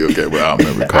play a video game without a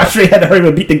memory card. I straight had to hurry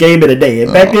and beat the game in a day.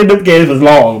 And back then, those games was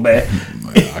long, man.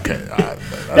 I can't.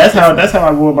 That's how I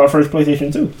won my first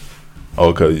PlayStation 2.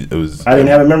 Oh, because it was. I didn't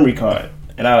have a memory card,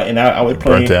 and I would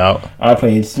play. Burnt out. I was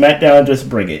playing SmackDown, Just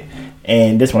Bring It,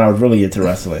 and this one I was really into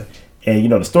wrestling. And, you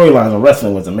know, the storylines on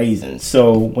wrestling was amazing.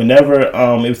 So, whenever it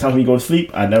was time for me to go to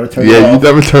sleep, I never turned it off. Yeah, you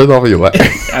never turned off your light.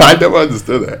 I never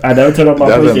understood that. I never turned off my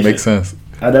PlayStation. That doesn't make sense.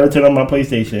 I never turned on my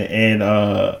PlayStation. And,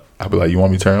 I'd be like, you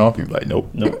want me to turn it off? You'd be like, nope.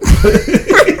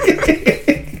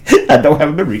 I don't have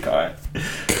a memory card.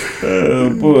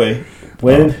 Oh, boy.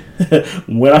 When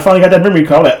I finally got that memory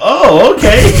card, I'm like, oh,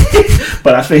 okay.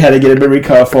 But I still had to get a memory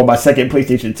card for my second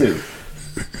PlayStation 2.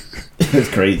 It's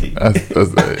crazy.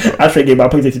 That's I straight gave my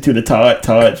PlayStation 2 to Todd.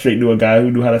 Todd straight knew a guy who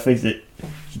knew how to fix it.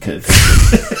 He couldn't fix it.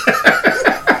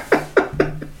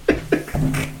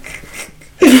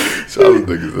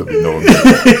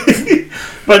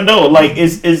 But no, like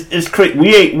it's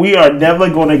crazy. We are never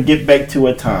going to get back to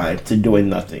a time to doing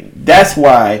nothing. That's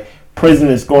why prison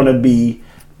is going to be.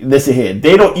 Listen here,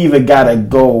 they don't even gotta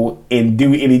go and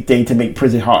do anything to make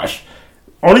prison harsh.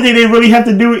 Only thing they really have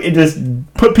to do is just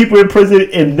put people in prison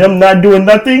and them not doing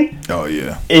nothing. Oh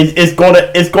yeah, it's going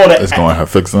to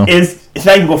fix them. It's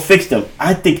not even going to fix them.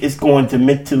 I think it's going to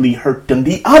mentally hurt them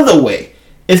the other way.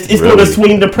 It's really? Going to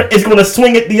swing it's going to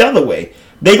swing it the other way.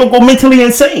 They gonna go mentally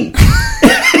insane,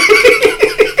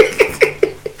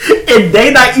 and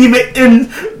they not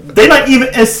even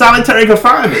in solitary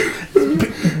confinement.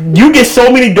 You get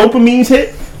so many dopamines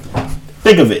hit.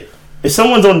 Think of it. If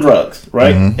someone's on drugs,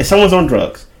 right? Mm-hmm. If someone's on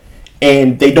drugs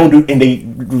and they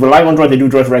rely on drugs, they do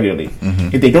drugs regularly. Mm-hmm.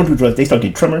 If they don't do drugs, they start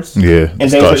getting tremors. Yeah, and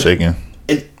start shaking.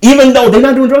 Even though they're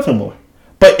not doing drugs no more.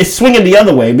 But it's swinging the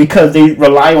other way because they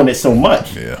rely on it so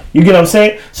much. Yeah. You get what I'm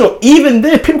saying? So even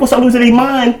then, people start losing their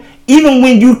mind even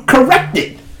when you correct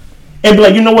it. And be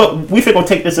like, you know what? We finna go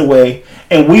take this away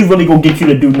and we really gonna get you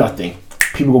to do nothing.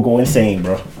 People will go insane,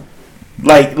 bro.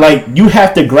 Like you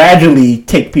have to gradually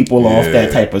take people off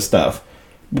that type of stuff.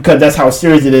 Because that's how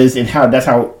serious it is and that's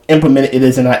how implemented it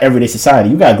is in our everyday society.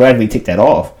 You gotta gradually take that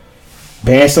off.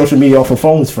 Ban social media off of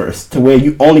phones first to where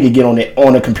you only can get on it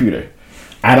on a computer.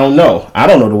 I don't know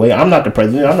the way. I'm not the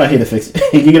president. I'm not here to fix it.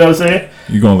 You get what I'm saying?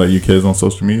 You gonna let your kids on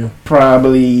social media?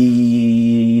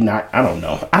 Probably not. I don't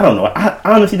know. I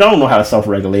honestly don't know how to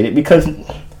self-regulate it because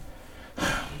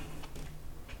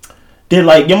did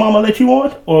like your mama let you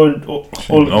on or know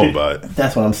about it.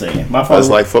 That's what I'm saying. My father. That's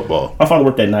like football. My father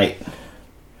worked at night,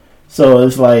 so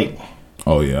it's like.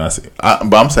 Oh yeah, I see.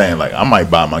 But I'm saying like I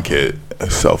might buy my kid a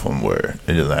cell phone where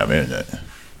it doesn't have internet.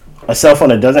 A cell phone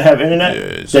that doesn't have internet?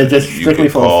 Yeah, so that's just strictly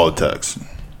for call, text.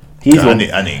 I need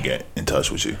to get in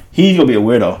touch with you. He's gonna be a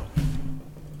weirdo.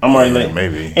 I'm already like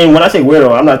maybe. And when I say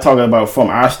weirdo, I'm not talking about from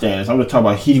our stance. I'm just talking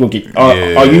about he's gonna get.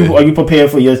 Are you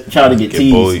prepared for your child to get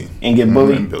teased bullied. And get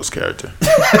bullied? And Bill's character.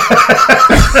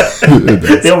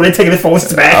 They're taking his phone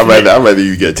smash. I'd rather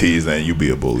you get teased than you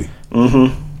be a bully.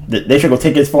 Mm-hmm. They should go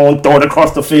take his phone, throw it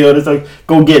across the field, and like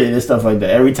go get it and stuff like that.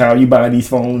 Every time you buy these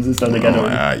phones and stuff, you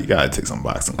gotta take some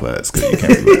boxing class because you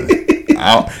can't do that.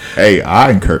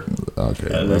 I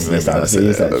Okay. Let's stop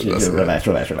saying that.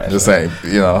 Relax. Just saying,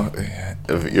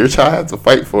 if your child has to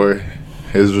fight for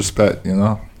his respect,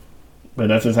 But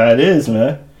that's just how it is,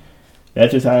 man.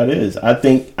 That's just how it is. I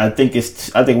think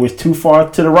we're too far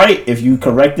to the right. If you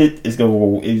correct it, it's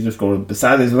just going.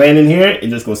 Besides it's landing here, it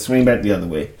just goes swing back the other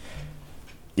way.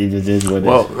 It just is what it is.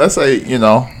 Well, let's say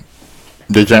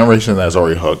the generation that's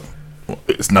already hooked.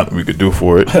 It's nothing we could do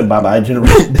for it. Bye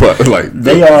generation. But like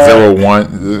they are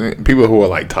 0-1 people who are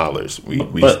like toddlers, we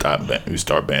start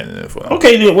banning it for them.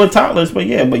 Okay, we're toddlers, but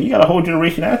you got a whole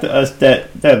generation after us that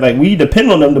like we depend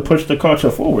on them to push the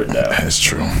culture forward now. That's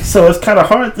true. So it's kind of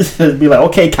hard to be like,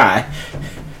 okay, Kai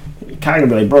gonna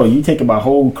be like, bro, you taking my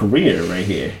whole career right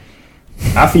here.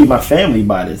 I feed my family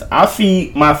by this. I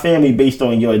feed my family based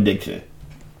on your addiction.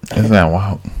 Isn't that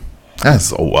wild? That's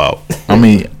so wild. I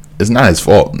mean, it's not his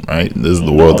fault, right? This is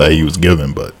the world that he was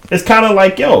given, but it's kind of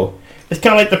like,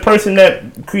 the person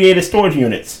that created storage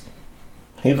units.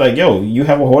 He's like, you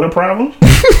have a hoarder problem?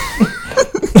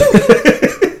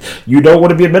 You don't want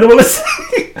to be a minimalist?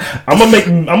 I'm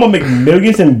gonna make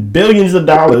millions and billions of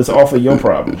dollars off of your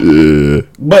problem.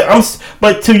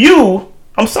 But to you,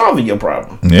 I'm solving your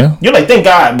problem. Yeah. You're like, thank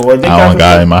God, boy. Thank I want a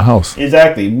guy in my house.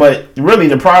 Exactly. But really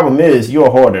the problem is you're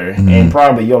a hoarder and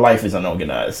probably your life is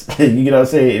unorganized. You know what I'm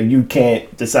saying? If you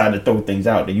can't decide to throw things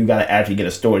out, then you got to actually get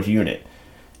a storage unit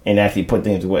and actually put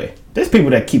things away. There's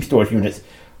people that keep storage units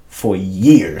for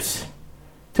years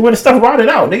to where the stuff rotted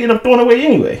out. They end up throwing away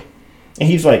anyway. And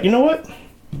he's like, you know what?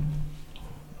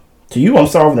 To you, I'm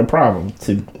solving the problem.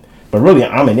 But really,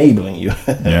 I'm enabling you.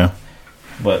 Yeah.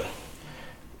 But...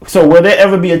 So will there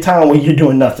ever be a time when you're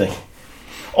doing nothing?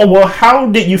 Oh, well, how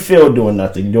did you feel doing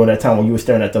nothing during that time when you were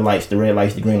staring at the lights, the red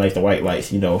lights, the green lights, the white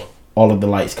lights, all of the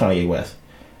lights, Kanye West?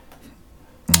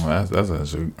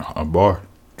 That's a bar.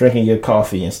 Drinking your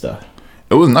coffee and stuff.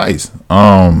 It was nice.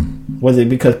 Was it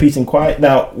because peace and quiet?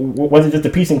 Now, was it just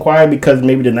the peace and quiet because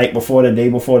maybe the night before, the day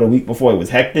before, the week before it was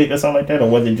hectic or something like that? Or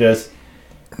was it just...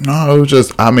 No, it was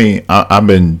just, I've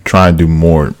been trying to do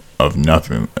more of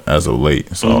nothing as of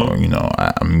late, so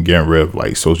I'm getting rid of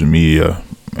like social media,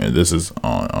 and this is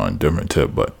on a different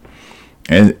tip, but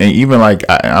and even like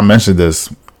I mentioned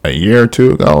this a year or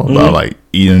two ago about like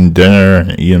eating dinner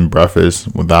and eating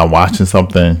breakfast without watching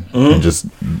something and just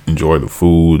enjoy the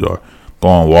food, or go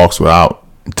on walks without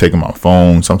taking my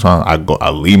phone. Sometimes I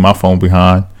leave my phone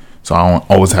behind, so I don't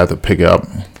always have to pick it up.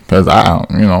 Because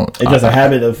it's just a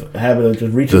habit of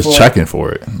just reaching, just checking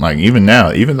for it. Like even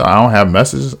now, even though I don't have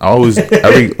messages, I always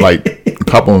every like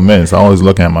couple of minutes, I always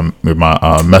look at my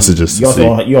messages. You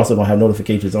also don't have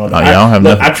notifications on. I don't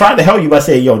have. I tried to help you by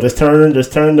saying, just turn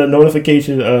the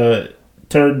notification.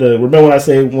 Remember when I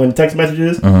say when text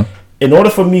messages. In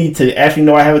order for me to actually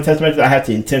know I have a text message, I have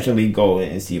to intentionally go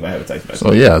and see if I have a text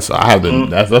message. So I have to.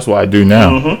 That's what I do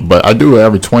now. But I do it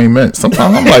every 20 minutes.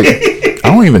 Sometimes I'm like, I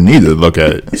don't even need to look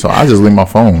at it. So I just leave my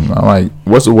phone. I'm like,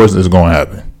 what's the worst that's going to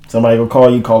happen? Somebody will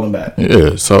call you, call them back.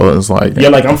 Yeah. So it's like,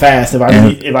 you're like, I'm fast. If I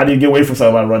need to get away from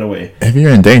something, I run away. If you're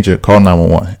in danger, call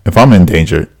 911. If I'm in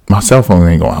danger, my cell phone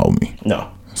ain't gonna help me.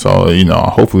 No. So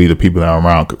hopefully the people that are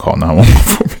around could call 911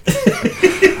 for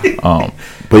me.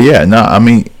 But yeah, no, I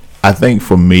mean. I think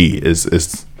for me is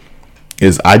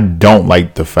I don't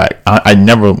like the fact I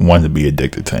never wanted to be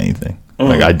addicted to anything.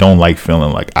 Like I don't like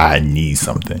feeling like I need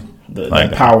something.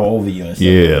 Like power over you and stuff.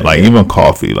 Yeah, like even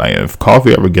coffee. Like if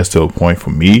coffee ever gets to a point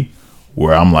for me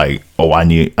where I'm like, oh, I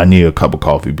need a cup of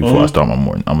coffee before I start my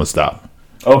morning, I'm gonna stop.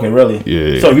 Okay, really?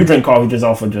 Yeah. So you drink coffee just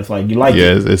off of just like you like it?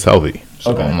 Yeah, it's healthy.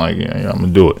 So okay. I'm like, yeah, I'm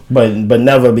gonna do it. But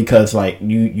never because like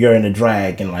you're in a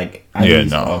drag and like I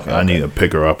need a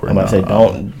picker upper. I'm about to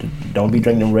say don't be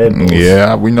drinking Red Bulls.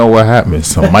 Yeah, we know what happens.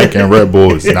 So Mike and Red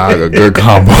Bull is not a good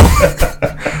combo.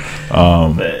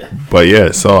 But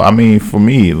yeah, so I mean, for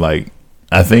me, like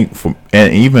I think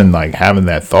and even like having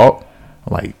that thought,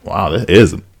 like wow, this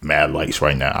is mad lights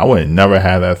right now. I would never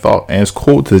have that thought, and it's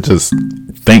cool to just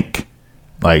think,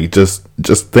 like just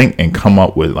think and come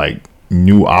up with like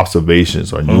new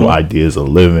observations or new ideas of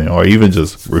living, or even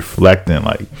just reflecting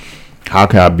like how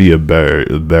can I be a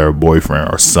better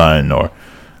boyfriend or son, or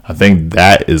I think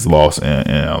that is lost in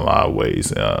a lot of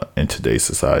ways in today's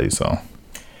society. So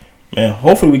man,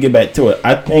 hopefully we get back to it.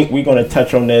 I think we're going to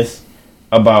touch on this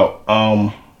about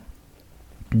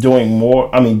doing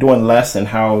less and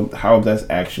how that's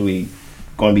actually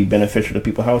going to be beneficial to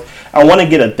people's health. I want to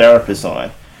get a therapist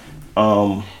on.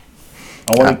 I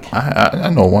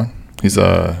know one. He's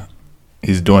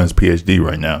doing his PhD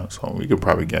right now, so we could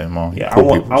probably get him on. Yeah, I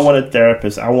want a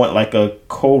therapist. I want like a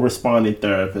co-responding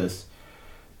therapist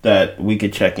that we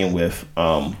could check in with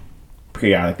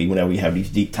periodically whenever we have these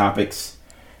deep topics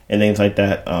and things like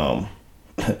that.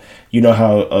 you know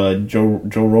how Joe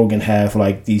Rogan have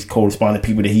like these correspondent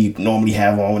people that he normally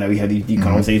have on whenever we have these deep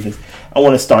conversations. I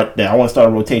want to start that. I want to start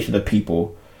a rotation of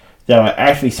people that are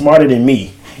actually smarter than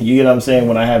me. You get what I'm saying?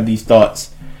 When I have these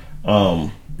thoughts,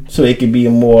 so it could be a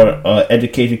more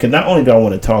education. Because not only do I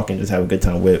want to talk and just have a good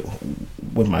time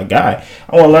with my guy,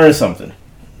 I want to learn something,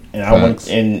 and I want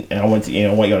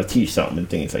y'all to teach something and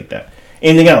things like that.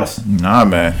 Anything else? Nah,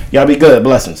 man. Y'all be good.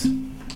 Blessings.